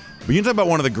anybody. But you can talk about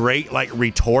one of the great,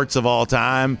 retorts of all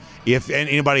time. If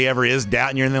anybody ever is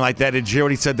doubting you or anything like that, did you hear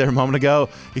what he said there a moment ago?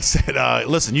 He said,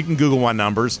 listen, you can Google my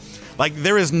numbers.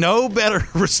 There is no better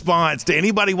response to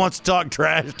anybody who wants to talk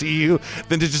trash to you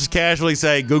than to just casually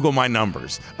say, Google my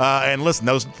numbers. And listen,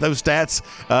 those stats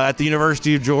at the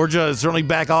University of Georgia certainly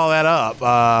back all that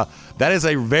up. That is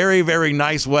a very, very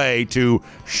nice way to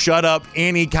shut up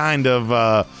any kind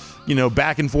of,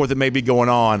 back and forth that may be going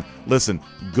on. Listen,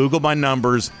 Google my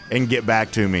numbers and get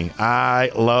back to me.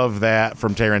 I love that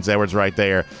from Terrence Edwards right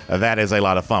there. That is a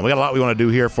lot of fun. We got a lot we want to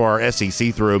do here for our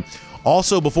SEC Through.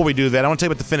 Also, before we do that, I want to tell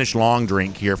you about the Finish Long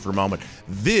drink here for a moment.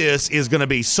 This is going to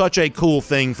be such a cool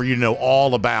thing for you to know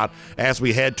all about as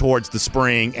we head towards the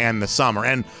spring and the summer.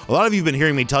 And a lot of you have been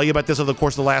hearing me tell you about this over the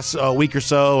course of the last week or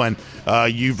so, and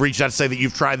you've reached out to say that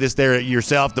you've tried this there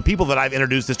yourself. The people that I've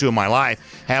introduced this to in my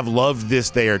life have loved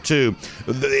this there, too.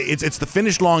 It's the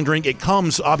Finish Long drink. It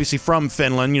comes, obviously, from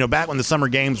Finland. Back when the summer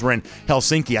games were in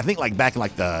Helsinki, I think back in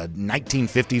the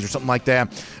 1950s or something like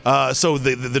that. So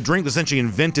the drink was essentially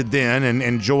invented then and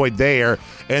enjoyed there,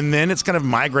 and then it's kind of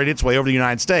migrated its way over to the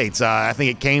United States. I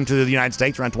think it came to the United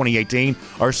States around 2018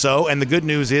 or so, and the good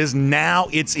news is now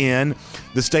it's in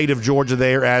the state of Georgia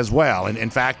there as well. And in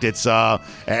fact, it's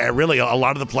really a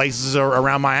lot of the places are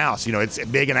around my house. It's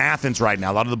big in Athens right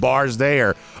now. A lot of the bars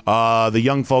there. The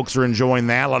young folks are enjoying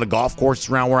that. A lot of golf courses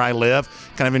around where I live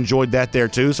kind of enjoyed that there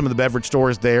too. Some of the beverage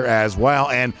stores there as well.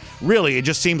 And really, it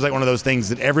just seems like one of those things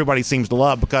that everybody seems to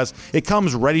love because it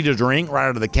comes ready to drink right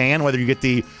out of the can, whether you get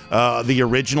the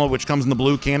original, which comes in the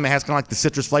blue can that has kind of like the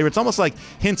citrus flavor. It's almost like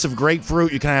hints of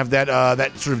grapefruit. You kind of have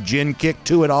that sort of gin kick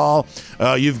to it all.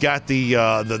 You've got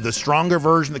the stronger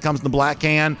version that comes in the black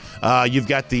can. You've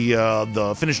got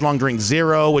the Finish Long Drink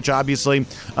Zero, which obviously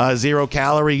 0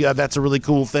 calorie. That's a really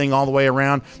cool thing all the way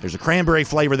around. There's a cranberry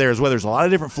flavor there as well. There's a lot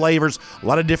of different flavors, a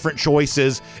lot of different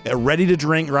choices, ready to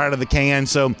drink right out of the can.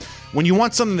 So when you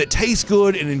want something that tastes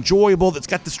good and enjoyable, that's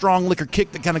got the strong liquor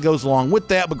kick that kind of goes along with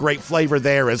that, but great flavor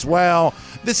there as well.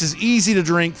 This is easy to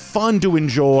drink, fun to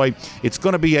enjoy. It's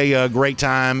going to be a great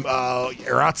time.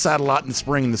 You're outside a lot in the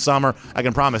spring and the summer. I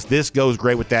can promise this goes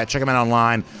great with that. Check them out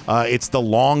online. It's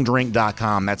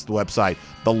thelongdrink.com. That's the website.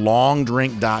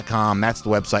 Thelongdrink.com. That's the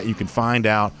website. You can find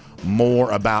out more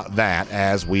about that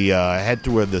as we head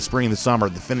through the spring and the summer.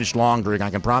 The Finished Long Drink, I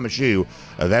can promise you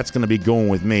that's going to be going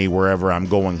with me wherever I'm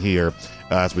going here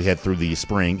as we head through the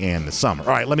spring and the summer. All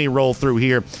right, let me roll through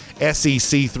here.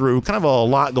 SEC through, kind of a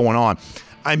lot going on.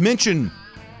 I mentioned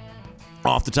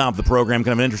off the top of the program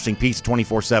kind of an interesting piece of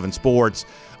 24/7 Sports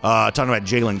talking about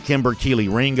Jalen Kimber, Keely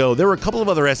Ringo. There were a couple of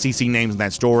other SEC names in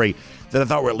that story that I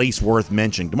thought were at least worth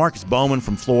mentioning. DeMarcus Bowman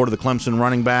from Florida, the Clemson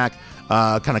running back,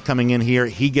 kind of coming in here.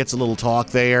 He gets a little talk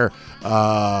there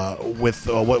with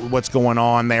what's going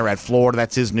on there at Florida.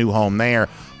 That's his new home there.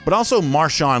 But also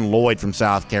Marshawn Lloyd from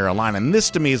South Carolina. And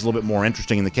this, to me, is a little bit more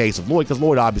interesting in the case of Lloyd, because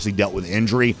Lloyd obviously dealt with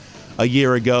injury a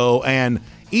year ago. And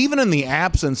even in the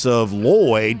absence of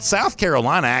Lloyd, South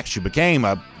Carolina actually became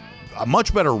a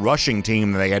much better rushing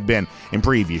team than they had been in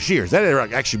previous years. That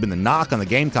had actually been the knock on the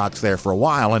Gamecocks there for a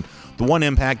while. And the one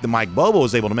impact that Mike Bobo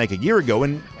was able to make a year ago,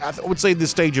 and I would say at this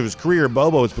stage of his career,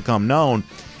 Bobo has become known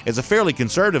as a fairly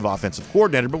conservative offensive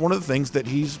coordinator, but one of the things that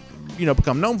he's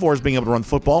become known for is being able to run the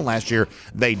football. Last year,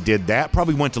 they did that.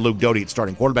 Probably went to Luke Doty at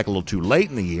starting quarterback a little too late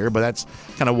in the year, but that's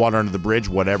kind of water under the bridge,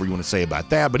 whatever you want to say about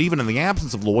that. But even in the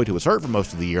absence of Lloyd, who was hurt for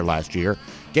most of the year last year,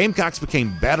 Gamecocks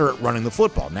became better at running the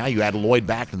football. Now you add Lloyd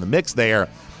back in the mix there.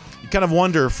 You kind of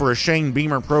wonder, for a Shane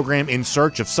Beamer program in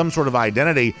search of some sort of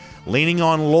identity, leaning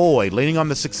on Lloyd, leaning on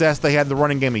the success they had in the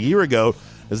running game a year ago,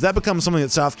 does that become something that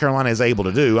South Carolina is able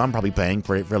to do? I'm probably paying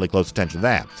fairly close attention to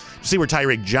that. You see where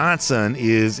Tyreek Johnson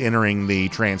is entering the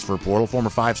transfer portal, former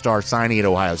five-star signee at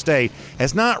Ohio State,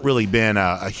 has not really been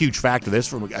a huge factor. This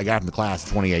from a guy from the class of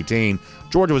 2018.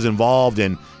 Georgia was involved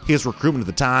in his recruitment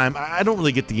at the time. I don't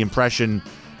really get the impression,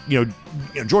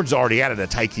 Georgia's already added a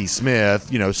Tyke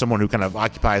Smith, someone who kind of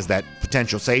occupies that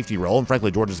potential safety role. And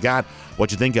frankly, Georgia's got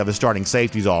what you think of as starting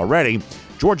safeties already.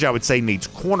 Georgia, I would say, needs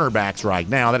cornerbacks right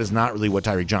now. That is not really what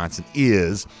Tyreek Johnson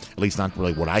is, at least not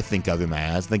really what I think of him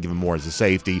as. I think of him more as a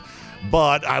safety.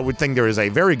 But I would think there is a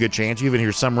very good chance, you even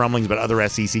hear some rumblings about other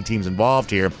SEC teams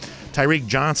involved here, Tyreek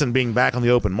Johnson being back on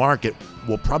the open market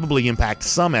will probably impact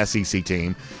some SEC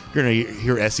team. You're going to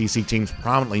hear SEC teams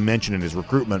prominently mentioned in his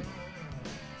recruitment.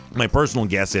 My personal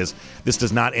guess is this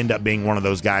does not end up being one of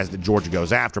those guys that Georgia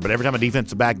goes after, but every time a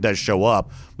defensive back does show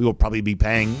up, we will probably be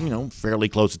paying, fairly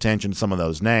close attention to some of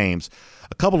those names.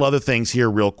 A couple other things here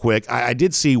real quick. I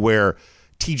did see where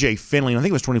TJ Finley, I think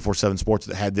it was 24/7 Sports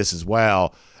that had this as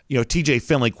well, TJ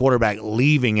Finley, quarterback,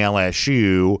 leaving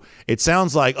LSU. It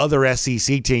sounds like other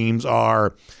SEC teams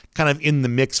are kind of in the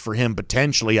mix for him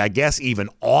potentially. I guess even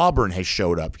Auburn has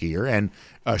shown up here.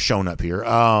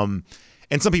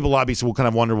 And some people obviously will kind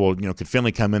of wonder, well, could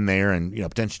Finley come in there and,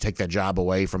 potentially take that job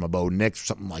away from a Bo Nix or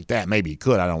something like that? Maybe he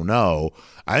could. I don't know.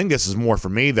 I think this is more for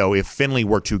me, though, if Finley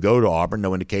were to go to Auburn.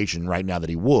 No indication right now that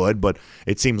he would, but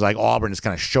it seems like Auburn is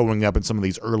kind of showing up in some of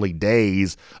these early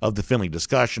days of the Finley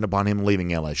discussion upon him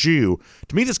leaving LSU.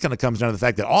 To me, this kind of comes down to the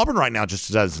fact that Auburn right now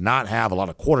just does not have a lot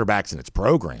of quarterbacks in its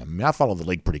program. I mean, I follow the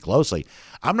league pretty closely.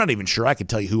 I'm not even sure I could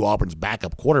tell you who Auburn's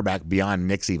backup quarterback beyond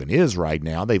Nix even is right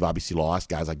now. They've obviously lost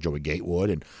guys like Joey Gatewood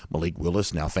and Malik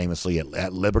Willis, now famously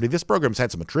at Liberty. This program's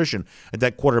had some attrition at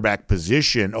that quarterback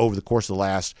position over the course of the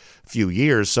last few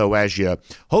years. So as you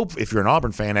hope, if you're an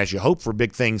Auburn fan, as you hope for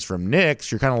big things from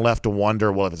Nix, you're kind of left to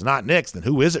wonder, well, if it's not Nix, then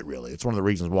who is it really? It's one of the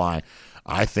reasons why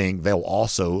I think they'll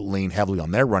also lean heavily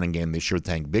on their running game this year with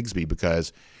Hank Bigsby,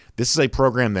 because this is a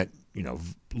program that,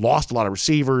 lost a lot of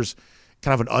receivers,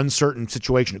 kind of an uncertain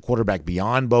situation at quarterback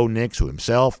beyond Bo Nix, who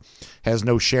himself has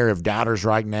no share of doubters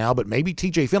right now. But maybe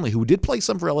TJ Finley, who did play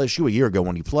some for LSU a year ago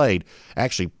when he played,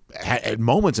 actually, at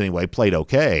moments anyway, played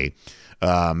okay.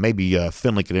 Maybe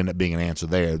Finley could end up being an answer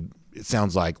there. It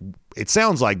sounds like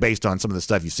based on some of the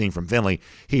stuff you've seen from Finley,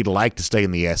 he'd like to stay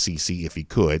in the SEC if he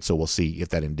could. So we'll see if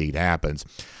that indeed happens.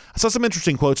 I saw some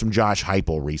interesting quotes from Josh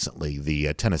Heupel recently,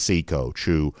 the Tennessee coach,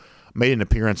 who made an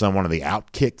appearance on one of the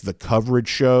Outkick the Coverage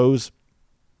shows.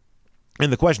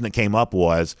 And the question that came up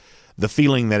was the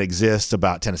feeling that exists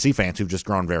about Tennessee fans who've just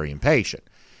grown very impatient.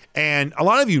 And a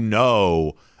lot of you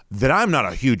know that I'm not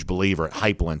a huge believer at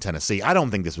Heupel in Tennessee. I don't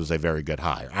think this was a very good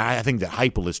hire. I think that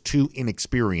Heupel is too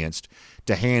inexperienced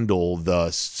to handle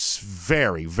the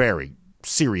very, very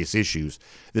serious issues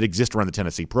that exist around the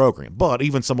Tennessee program. But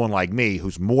even someone like me,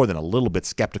 who's more than a little bit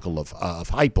skeptical of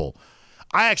Heupel,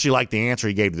 I actually like the answer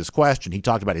he gave to this question. He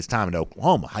talked about his time in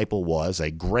Oklahoma. Heupel was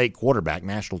a great quarterback,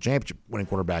 national championship winning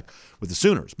quarterback with the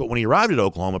Sooners. But when he arrived at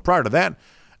Oklahoma, prior to that,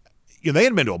 they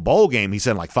hadn't been to a bowl game, he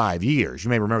said, in like 5 years. You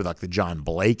may remember like the John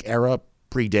Blake era,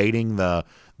 predating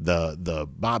the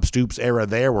Bob Stoops era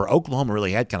there, where Oklahoma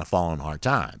really had kind of fallen on hard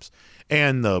times.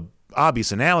 And the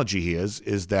obvious analogy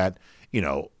is that,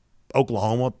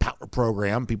 Oklahoma, power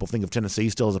program, people think of Tennessee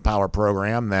still as a power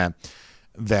program,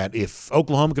 that if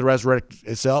Oklahoma could resurrect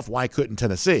itself, why couldn't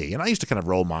Tennessee? And I used to kind of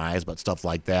roll my eyes about stuff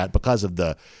like that because of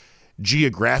the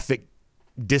geographic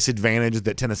disadvantage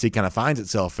that Tennessee kind of finds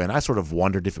itself in. I sort of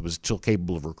wondered if it was still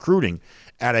capable of recruiting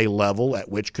at a level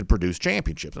at which could produce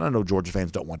championships. And I know Georgia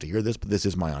fans don't want to hear this, but this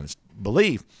is my honest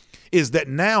belief, is that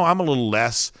now I'm a little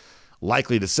less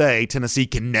likely to say Tennessee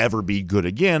can never be good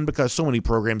again because so many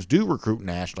programs do recruit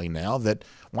nationally now that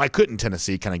why couldn't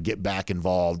Tennessee kind of get back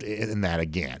involved in that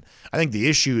again? I think the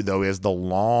issue, though, is the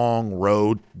long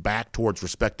road back towards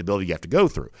respectability you have to go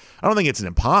through. I don't think it's an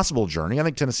impossible journey. I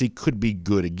think Tennessee could be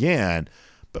good again,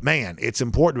 but, man, it's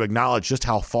important to acknowledge just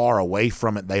how far away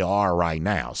from it they are right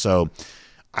now. So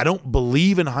I don't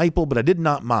believe in Heupel, but I did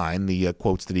not mind the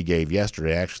quotes that he gave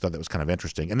yesterday. I actually thought that was kind of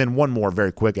interesting. And then one more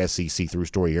very quick SEC through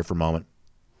story here for a moment.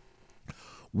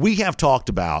 We have talked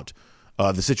about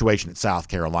the situation at South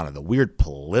Carolina, the weird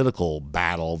political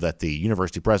battle that the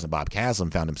university president, Bob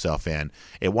Caslen, found himself in.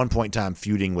 At one point in time,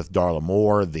 feuding with Darla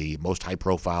Moore, the most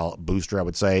high-profile booster, I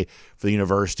would say, for the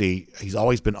university. He's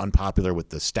always been unpopular with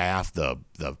the staff, the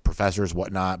professors,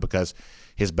 whatnot, because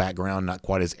his background not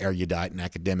quite as erudite and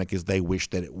academic as they wish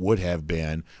that it would have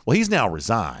been. Well, he's now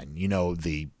resigned.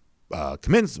 The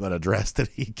commencement address that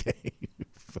he gave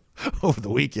over the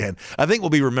weekend, I think, will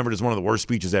be remembered as one of the worst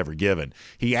speeches ever given.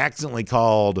 He accidentally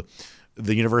called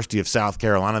the University of South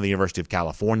Carolina the University of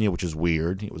California, which is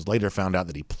weird. It was later found out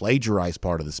that he plagiarized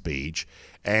part of the speech,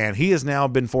 and he has now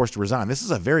been forced to resign. This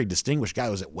is a very distinguished guy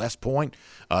who was at West Point.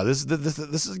 This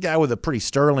is a guy with a pretty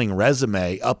sterling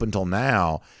resume up until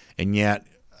now, and yet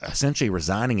essentially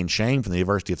resigning in shame from the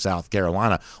University of South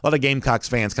Carolina. A lot of Gamecocks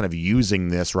fans kind of using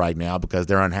this right now because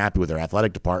they're unhappy with their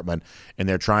athletic department, and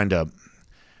they're trying to,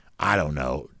 I don't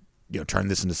know, turn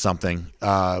this into something.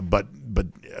 But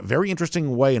a very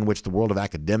interesting way in which the world of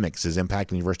academics is impacting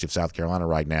the University of South Carolina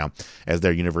right now as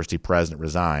their university president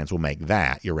resigns will make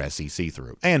that your SEC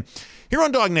through. And here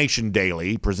on Dog Nation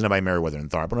Daily, presented by Meriwether and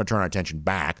Tharp, I want to turn our attention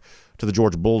back to the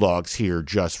Georgia Bulldogs here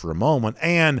just for a moment.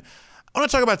 And I want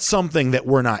to talk about something that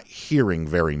we're not hearing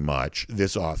very much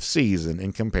this offseason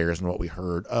in comparison to what we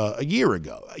heard a year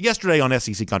ago. Yesterday on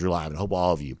SEC Country Live, and I hope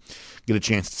all of you get a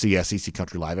chance to see SEC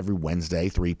Country Live every Wednesday,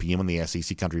 3 p.m. on the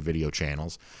SEC Country video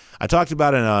channels. I talked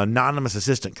about an anonymous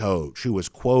assistant coach who was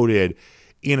quoted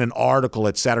in an article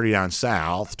at Saturday Down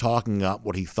South talking up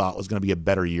what he thought was going to be a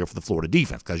better year for the Florida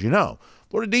defense. Because,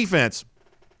 Florida defense,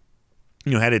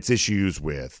 had its issues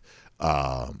with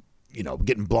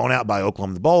getting blown out by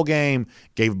Oklahoma in the bowl game,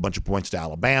 gave a bunch of points to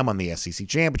Alabama in the SEC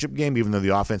championship game, even though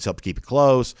the offense helped keep it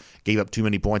close, gave up too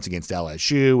many points against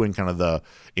LSU and kind of the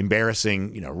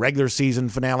embarrassing, regular season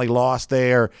finale loss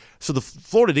there. So the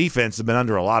Florida defense has been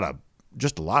under a lot of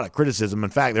criticism. In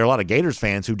fact, there are a lot of Gators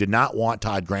fans who did not want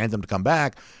Todd Grantham to come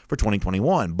back for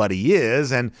 2021, but he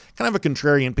is, and kind of a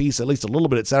contrarian piece, at least a little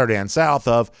bit at Saturday Down South,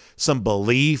 of some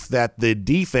belief that the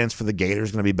defense for the Gators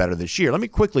is going to be better this year. Let me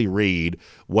quickly read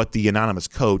what the anonymous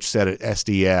coach said at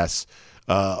SDS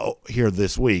here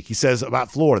this week. He says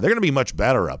about Florida, they're going to be much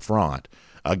better up front.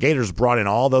 Gators brought in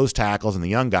all those tackles, and the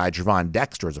young guy, Javon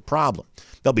Dexter, is a problem.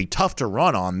 They'll be tough to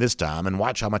run on this time, and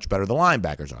watch how much better the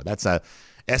linebackers are. That's a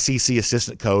SEC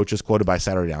assistant coach is quoted by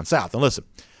Saturday Down South. And listen,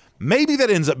 maybe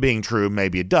that ends up being true,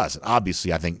 maybe it doesn't.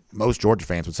 Obviously, I think most Georgia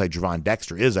fans would say Javon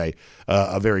Dexter is a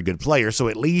very good player, so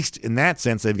at least in that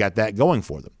sense, they've got that going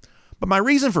for them. But my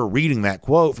reason for reading that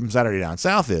quote from Saturday Down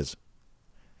South is,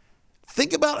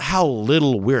 think about how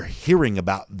little we're hearing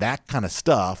about that kind of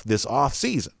stuff this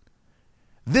offseason.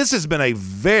 This has been a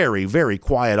very, very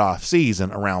quiet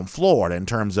offseason around Florida in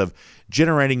terms of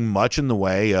generating much in the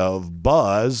way of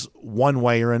buzz one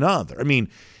way or another. I mean,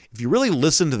 if you really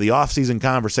listen to the offseason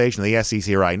conversation of the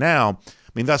SEC right now,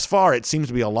 thus far it seems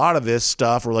to be a lot of this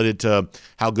stuff related to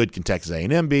how good can Texas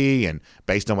A&M be, and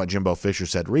based on what Jimbo Fisher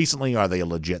said recently, are they a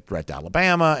legit threat to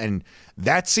Alabama? And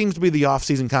that seems to be the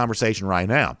offseason conversation right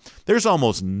now. There's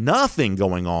almost nothing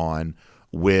going on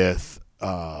with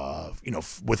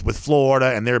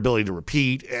Florida and their ability to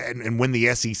repeat and win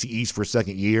the SEC East for a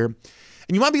second year.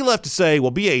 And you might be left to say,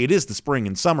 well, BA, it is the spring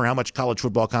and summer. How much college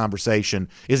football conversation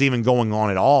is even going on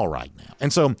at all right now?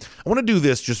 And so I want to do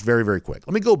this just very, very quick.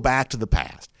 Let me go back to the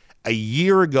past. A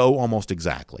year ago, almost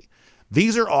exactly.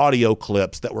 These are audio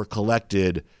clips that were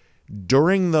collected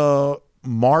during the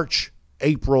March,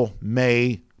 April,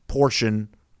 May portion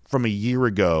from a year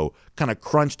ago, kind of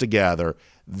crunched together,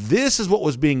 this is what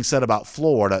was being said about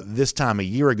Florida this time a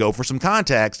year ago for some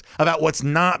context about what's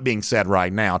not being said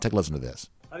right now. Take a listen to this.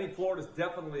 I think Florida's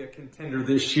definitely a contender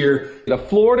this year. The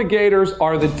Florida Gators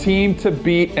are the team to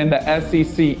beat in the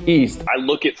SEC East. I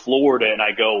look at Florida and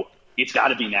I go, it's got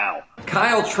to be now.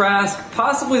 Kyle Trask,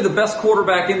 possibly the best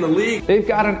quarterback in the league. They've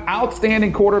got an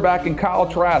outstanding quarterback in Kyle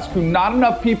Trask, who not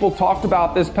enough people talked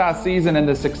about this past season and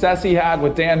the success he had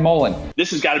with Dan Mullen.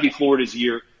 This has got to be Florida's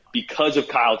year because of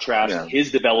Kyle Trask,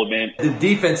 his development. The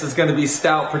defense is going to be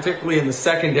stout, particularly in the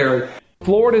secondary.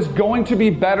 Florida's going to be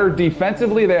better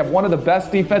defensively. They have one of the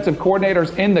best defensive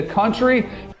coordinators in the country.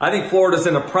 I think Florida's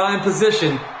in a prime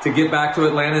position to get back to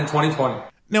Atlanta in 2020.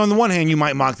 Now, on the one hand, you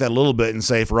might mock that a little bit and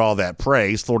say, for all that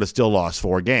praise, Florida still lost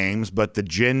 4 games, but the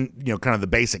kind of the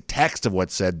basic text of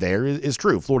what's said there is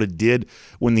true. Florida did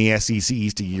win the SEC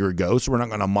East a year ago, so we're not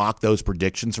going to mock those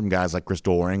predictions from guys like Chris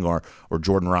Doering or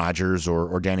Jordan Rodgers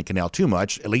or Danny Cannell too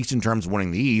much, at least in terms of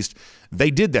winning the East. They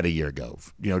did that a year ago.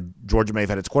 Georgia may have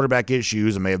had its quarterback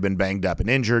issues and may have been banged up and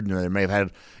injured, and they may have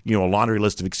had, a laundry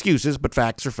list of excuses, but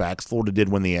facts are facts. Florida did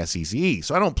win the SEC East.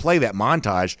 So I don't play that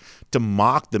montage to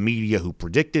mock the media who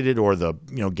predicted it or the,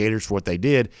 Gators for what they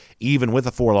did. Even with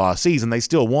a 4-loss season, they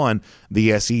still won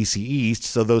the SEC East,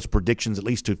 so those predictions, at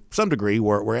least to some degree,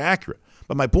 were accurate.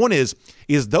 But my point is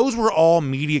those were all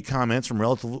media comments from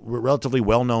relatively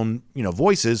well-known,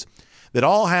 voices that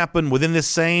all happened within this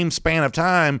same span of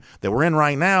time that we're in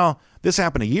right now. This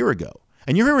happened a year ago.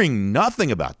 And you're hearing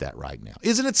nothing about that right now.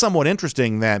 Isn't it somewhat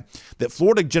interesting that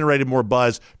Florida generated more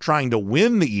buzz trying to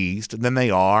win the East than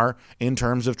they are in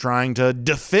terms of trying to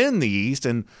defend the East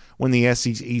and win the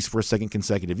SEC East for a second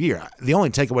consecutive year? The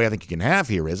only takeaway I think you can have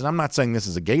here is, and I'm not saying this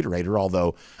is a Gatorator,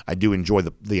 although I do enjoy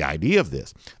the idea of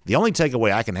this. The only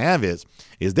takeaway I can have is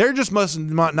there just must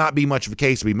not be much of a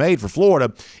case to be made for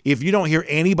Florida if you don't hear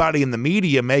anybody in the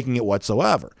media making it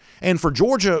whatsoever. And for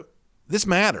Georgia, this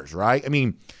matters, right? I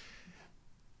mean,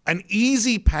 an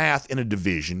easy path in a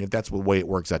division, if that's the way it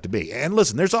works out to be. And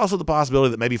listen, there's also the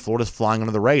possibility that maybe Florida's flying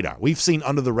under the radar. We've seen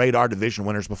under-the-radar division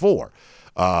winners before.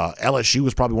 LSU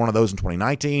was probably one of those in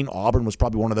 2019. Auburn was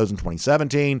probably one of those in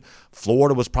 2017.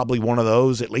 Florida was probably one of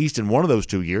those, at least in one of those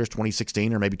 2 years,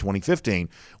 2016 or maybe 2015.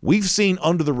 We've seen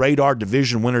under-the-radar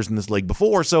division winners in this league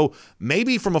before, so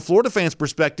maybe from a Florida fan's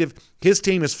perspective, his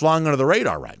team is flying under the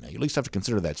radar right now. You at least have to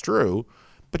consider that's true.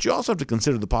 But you also have to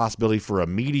consider the possibility for a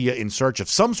media in search of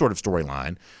some sort of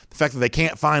storyline. The fact that they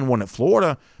can't find one at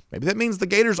Florida, maybe that means the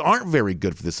Gators aren't very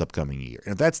good for this upcoming year.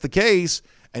 And if that's the case,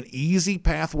 an easy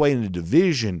pathway in the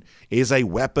division is a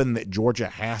weapon that Georgia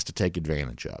has to take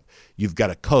advantage of. You've got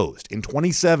to coast. In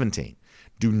 2017,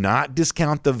 do not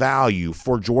discount the value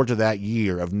for Georgia that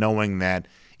year of knowing that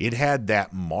it had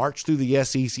that march through the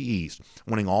SEC East,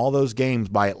 winning all those games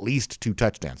by at least 2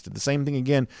 touchdowns. Did the same thing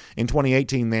again in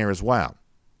 2018 there as well.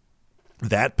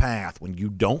 That path, when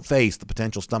you don't face the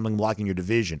potential stumbling block in your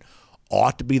division,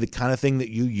 ought to be the kind of thing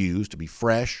that you use to be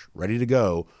fresh, ready to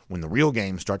go when the real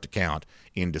games start to count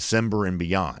in December and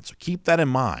beyond. So keep that in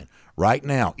mind. Right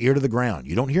now, ear to the ground.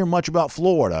 You don't hear much about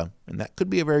Florida, and that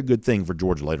could be a very good thing for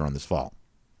Georgia later on this fall.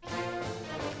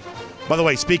 By the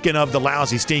way, speaking of the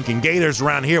lousy, stinking Gators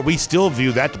around here, we still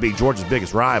view that to be Georgia's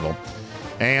biggest rival.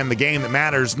 And the game that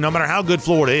matters, no matter how good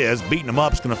Florida is, beating them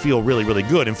up is going to feel really, really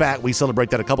good. In fact, we celebrate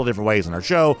that a couple different ways in our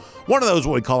show. One of those is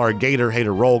what we call our Gator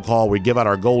Hater Roll Call. We give out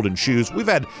our golden shoes. We've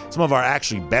had some of our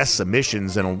actually best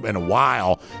submissions in a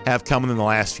while have come in the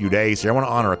last few days here. I want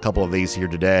to honor a couple of these here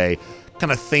today.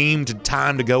 Kind of themed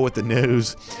time to go with the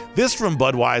news. This from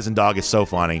Budweiser and Dog is so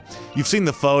funny. You've seen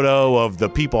the photo of the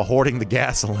people hoarding the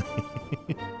gasoline.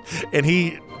 And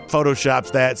he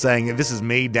photoshops that saying, this is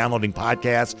me downloading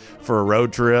podcasts for a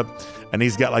road trip. And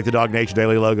he's got like the Dog Nation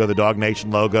Daily logo, the Dog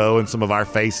Nation logo, and some of our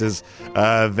faces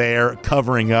there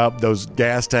covering up those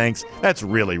gas tanks. That's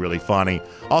really, really funny.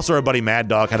 Also, our buddy Mad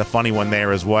Dog had a funny one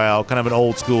there as well. Kind of an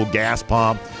old school gas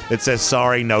pump that says,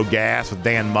 sorry, no gas, with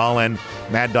Dan Mullen.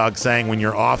 Mad Dog saying when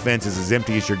your offense is as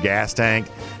empty as your gas tank.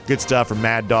 Good stuff from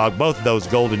Mad Dog. Both of those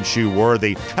golden shoe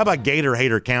worthy. How about Gator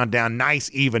Hater Countdown? Nice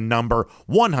even number.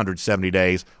 170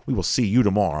 days. We will see you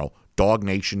tomorrow. Dog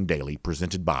Nation Daily,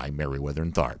 presented by Merriweather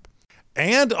and Tharp.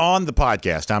 And on the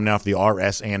podcast, time now for the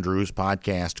R.S. Andrews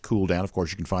podcast Cool Down. Of course,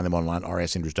 you can find them online at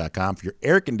rsandrews.com for your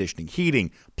air conditioning,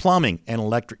 heating, plumbing, and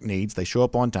electric needs. They show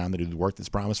up on time. They do the work that's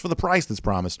promised for the price that's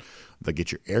promised. They'll get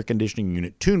your air conditioning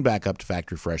unit tuned back up to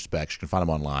factory fresh specs. You can find them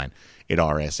online at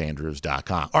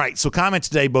rsandrews.com. All right, so comments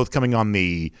today both coming on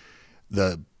the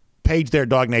page there at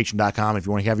DogNation.com. If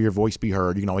you want to have your voice be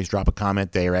heard, you can always drop a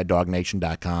comment there at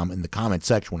DogNation.com in the comment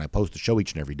section when I post the show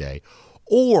each and every day.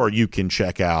 Or you can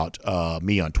check out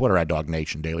me on Twitter at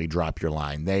DogNationDaily. Drop your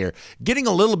line there. Getting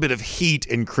a little bit of heat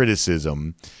and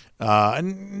criticism.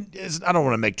 And I don't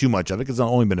want to make too much of it because there's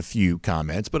only been a few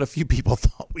comments, but a few people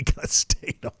thought we kind of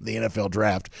stayed on the NFL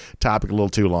draft topic a little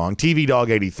too long. TV Dog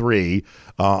 83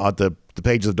 at the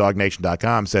pages of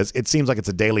DogNation.com says, it seems like it's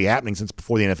a daily happening since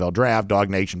before the NFL draft. Dog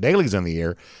Nation Daily's in the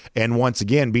air. And once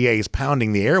again, BA is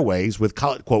pounding the airways with,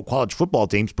 quote, college football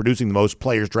teams producing the most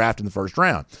players drafted in the first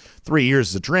round. 3 years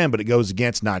is a trend, but it goes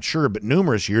against, not sure, but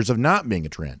numerous years of not being a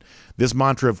trend. This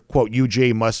mantra of, quote,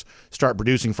 UJ must start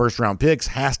producing first-round picks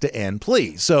has to end,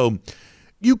 please. So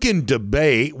you can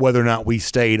debate whether or not we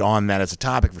stayed on that as a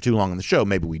topic for too long on the show.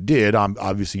 Maybe we did.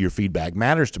 Obviously, your feedback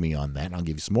matters to me on that, and I'll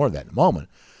give you some more of that in a moment.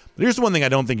 But here's the one thing I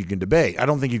don't think you can debate. I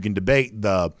don't think you can debate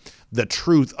the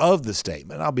truth of the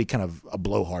statement. I'll be kind of a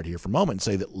blowhard here for a moment and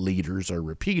say that leaders are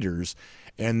repeaters.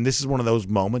 And this is one of those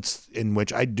moments in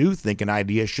which I do think an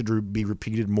idea should be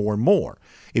repeated more and more.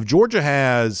 If Georgia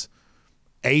has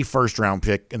a first-round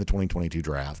pick in the 2022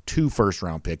 draft, 2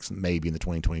 first-round picks maybe in the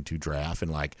 2022 draft,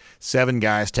 and like 7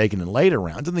 guys taken in later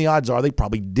rounds, and the odds are they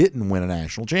probably didn't win a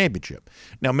national championship.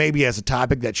 Now, maybe as a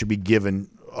topic that should be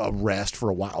given a rest for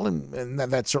a while, and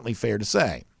that's certainly fair to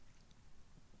say.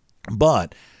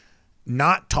 But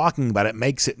not talking about it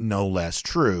makes it no less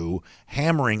true,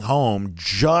 hammering home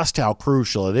just how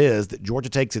crucial it is that Georgia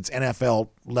takes its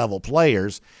NFL-level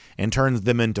players and turns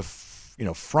them into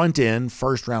front-end,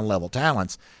 first-round level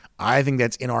talents. I think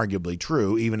that's inarguably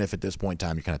true, even if at this point in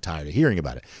time you're kind of tired of hearing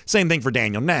about it. Same thing for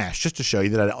Daniel Nash, just to show you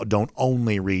that I don't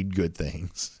only read good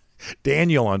things.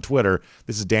 Daniel on Twitter,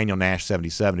 this is Daniel Nash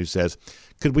 77, who says,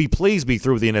 could we please be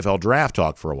through with the NFL draft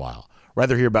talk for a while?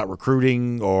 Rather hear about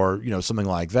recruiting or, something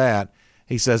like that.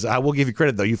 He says, I will give you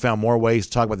credit, though. You found more ways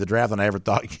to talk about the draft than I ever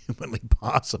thought humanly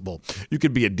possible. You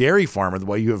could be a dairy farmer the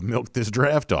way you have milked this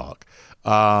draft talk.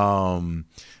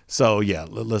 So, yeah,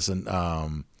 listen,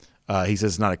 he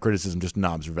says it's not a criticism, just an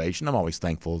observation. I'm always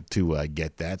thankful to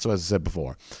get that. So, as I said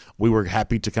before, we were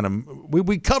happy to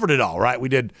we covered it all, right? We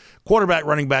did quarterback,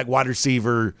 running back, wide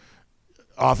receiver,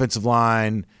 offensive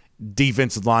line,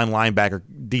 defensive line, linebacker,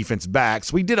 defensive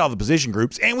backs. We did all the position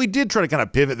groups, and we did try to kind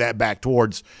of pivot that back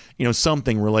towards,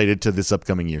 something related to this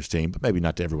upcoming year's team, but maybe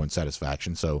not to everyone's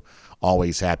satisfaction. So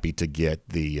always happy to get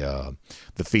the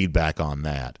feedback on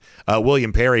that.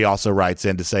 William Perry also writes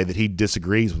in to say that he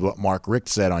disagrees with what Mark Richt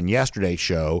said on yesterday's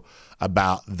show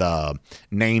about the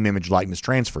name, image, likeness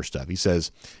transfer stuff. He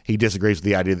says he disagrees with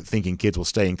the idea that thinking kids will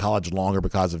stay in college longer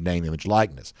because of name, image,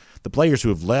 likeness. The players who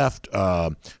have left,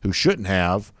 who shouldn't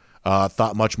have,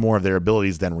 thought much more of their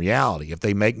abilities than reality. If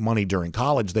they make money during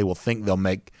college, they will think they'll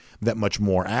make that much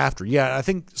more after. Yeah, I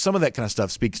think some of that kind of stuff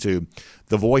speaks to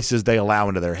the voices they allow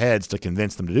into their heads to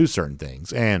convince them to do certain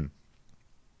things. And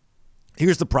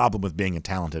here's the problem with being a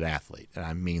talented athlete, and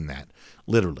I mean that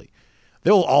literally.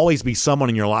 There will always be someone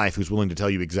in your life who's willing to tell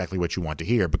you exactly what you want to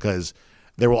hear, because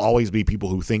there will always be people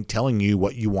who think telling you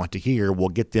what you want to hear will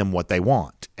get them what they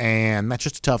want. And that's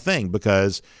just a tough thing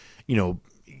because,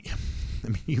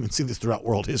 you can see this throughout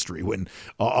world history when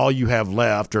all you have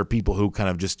left are people who kind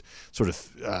of just sort of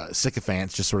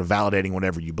sycophants, just sort of validating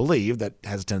whatever you believe. That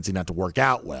has a tendency not to work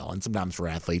out well. And sometimes for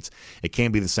athletes, it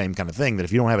can be the same kind of thing, that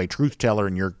if you don't have a truth teller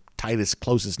in your tightest,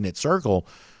 closest knit circle,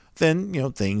 then,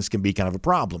 things can be kind of a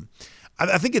problem.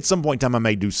 I think at some point in time I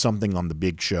may do something on the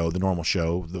big show, the normal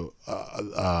show,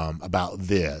 about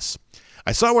this.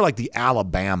 I saw where the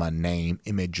Alabama name,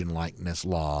 image, and likeness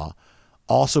law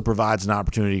also provides an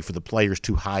opportunity for the players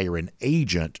to hire an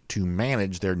agent to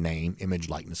manage their name, image,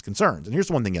 likeness concerns. And here's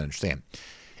the one thing you understand,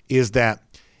 is that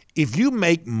if you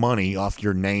make money off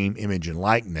your name, image, and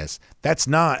likeness, that's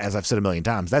not, as I've said a million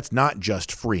times, that's not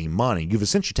just free money. You've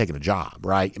essentially taken a job,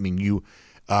 right? I mean, you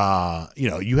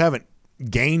haven't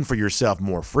gained for yourself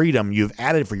more freedom. You've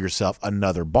added for yourself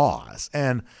another boss.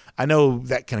 And I know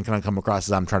that can kind of come across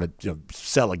as I'm trying to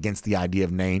sell against the idea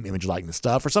of name, image, likeness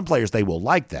stuff. For some players, they will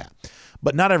like that.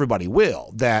 But not everybody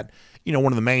will. That, one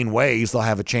of the main ways they'll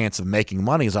have a chance of making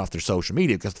money is off their social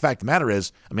media. Because the fact of the matter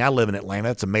is, I live in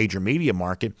Atlanta. It's a major media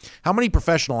market. How many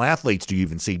professional athletes do you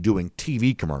even see doing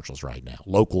TV commercials right now?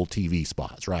 Local TV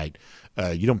spots, right?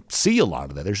 You don't see a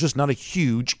lot of that. There's just not a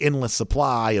huge, endless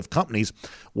supply of companies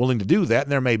willing to do that.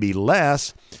 And there may be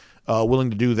less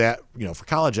willing to do that, for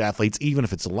college athletes, even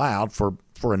if it's allowed for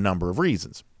a number of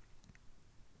reasons.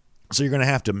 So you're going to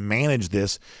have to manage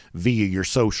this via your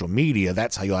social media.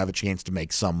 That's how you'll have a chance to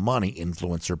make some money,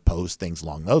 influencer posts, things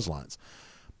along those lines.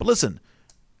 But listen,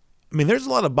 there's a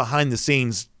lot of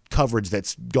behind-the-scenes coverage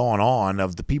that's gone on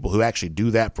of the people who actually do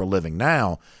that for a living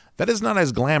now, that is not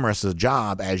as glamorous a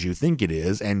job as you think it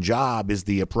is, and job is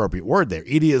the appropriate word there.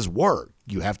 It is work.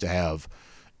 You have to have,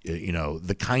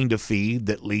 the kind of feed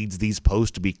that leads these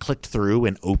posts to be clicked through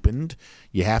and opened.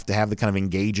 You have to have the kind of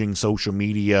engaging social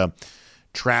media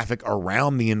traffic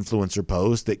around the influencer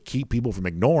post that keep people from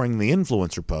ignoring the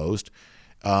influencer post.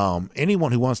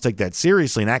 Anyone who wants to take that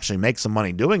seriously and actually make some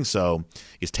money doing so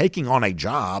is taking on a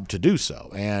job to do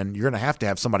so. And you're going to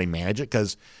have somebody manage it,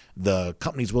 because the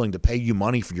companies willing to pay you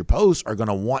money for your posts are going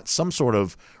to want some sort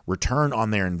of return on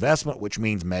their investment, which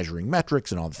means measuring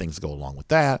metrics and all the things that go along with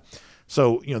that.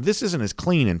 So, this isn't as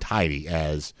clean and tidy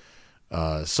as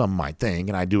some might think.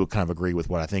 And I do kind of agree with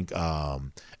what I think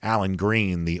Alan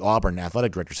Green, the Auburn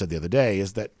athletic director, said the other day,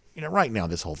 is that, right now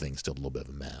this whole thing's still a little bit of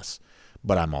a mess.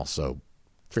 But I'm also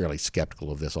fairly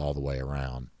skeptical of this all the way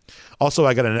around. Also,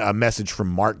 I got a message from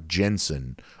Mark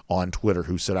Jensen on Twitter,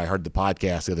 who said, I heard the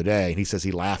podcast the other day, and he says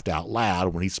he laughed out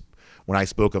loud when I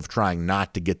spoke of trying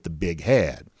not to get the big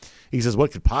head. He says,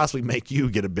 what could possibly make you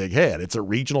get a big head? It's a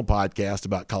regional podcast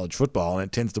about college football, and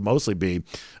it tends to mostly be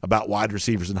about wide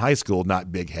receivers in high school,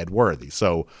 not big head worthy.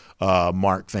 So,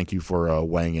 Mark, thank you for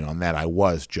weighing in on that. I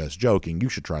was just joking. You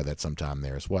should try that sometime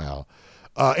there as well.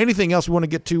 Anything else we want to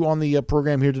get to on the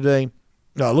program here today?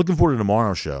 Looking forward to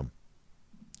tomorrow's show.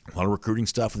 A lot of recruiting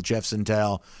stuff with Jeff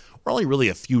Sentell. We're only really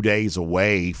a few days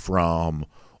away from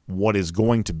what is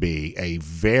going to be a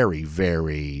very,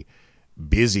 very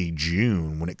busy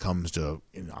June when it comes to,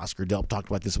 Oscar Delp talked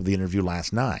about this with the interview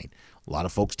last night. A lot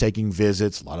of folks taking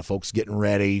visits, a lot of folks getting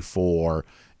ready for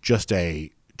just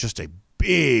a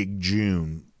big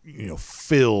June,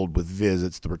 filled with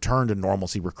visits, the return to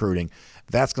normalcy recruiting.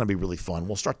 That's going to be really fun.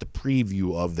 We'll start the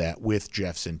preview of that with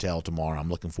Jeff Sentell tomorrow. I'm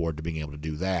looking forward to being able to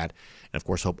do that. And, of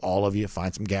course, hope all of you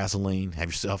find some gasoline, have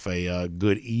yourself a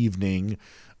good evening.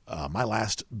 My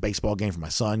last baseball game for my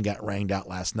son got rained out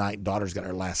last night. Daughter's got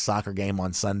her last soccer game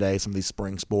on Sunday. Some of these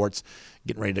spring sports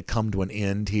getting ready to come to an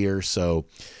end here. So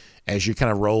as you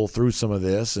kind of roll through some of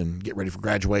this and get ready for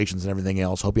graduations and everything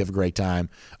else, hope you have a great time.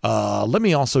 Let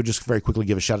me also just very quickly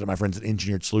give a shout out to my friends at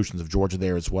Engineered Solutions of Georgia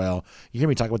there as well. You hear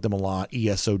me talk about them a lot.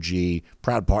 ESOG,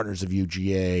 proud partners of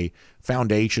UGA,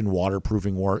 foundation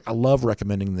waterproofing work. I love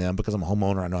recommending them because I'm a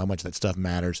homeowner. I know how much that stuff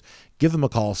matters. Give them a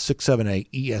call,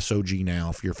 678-ESOG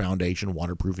now for your foundation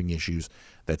waterproofing issues.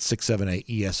 That's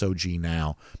 678-ESOG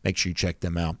now. Make sure you check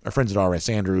them out. Our friends at R.S.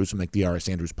 Andrews who make the R.S.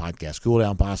 Andrews podcast cool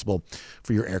down possible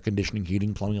for your air conditioning,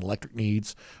 heating, plumbing, and electric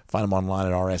needs. Find them online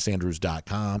at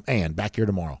rsandrews.com. And back here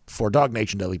tomorrow for Dog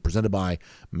Nation Daily presented by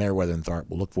Meriwether and Tharp.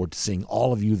 We'll look forward to seeing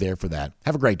all of you there for that.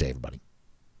 Have a great day, everybody.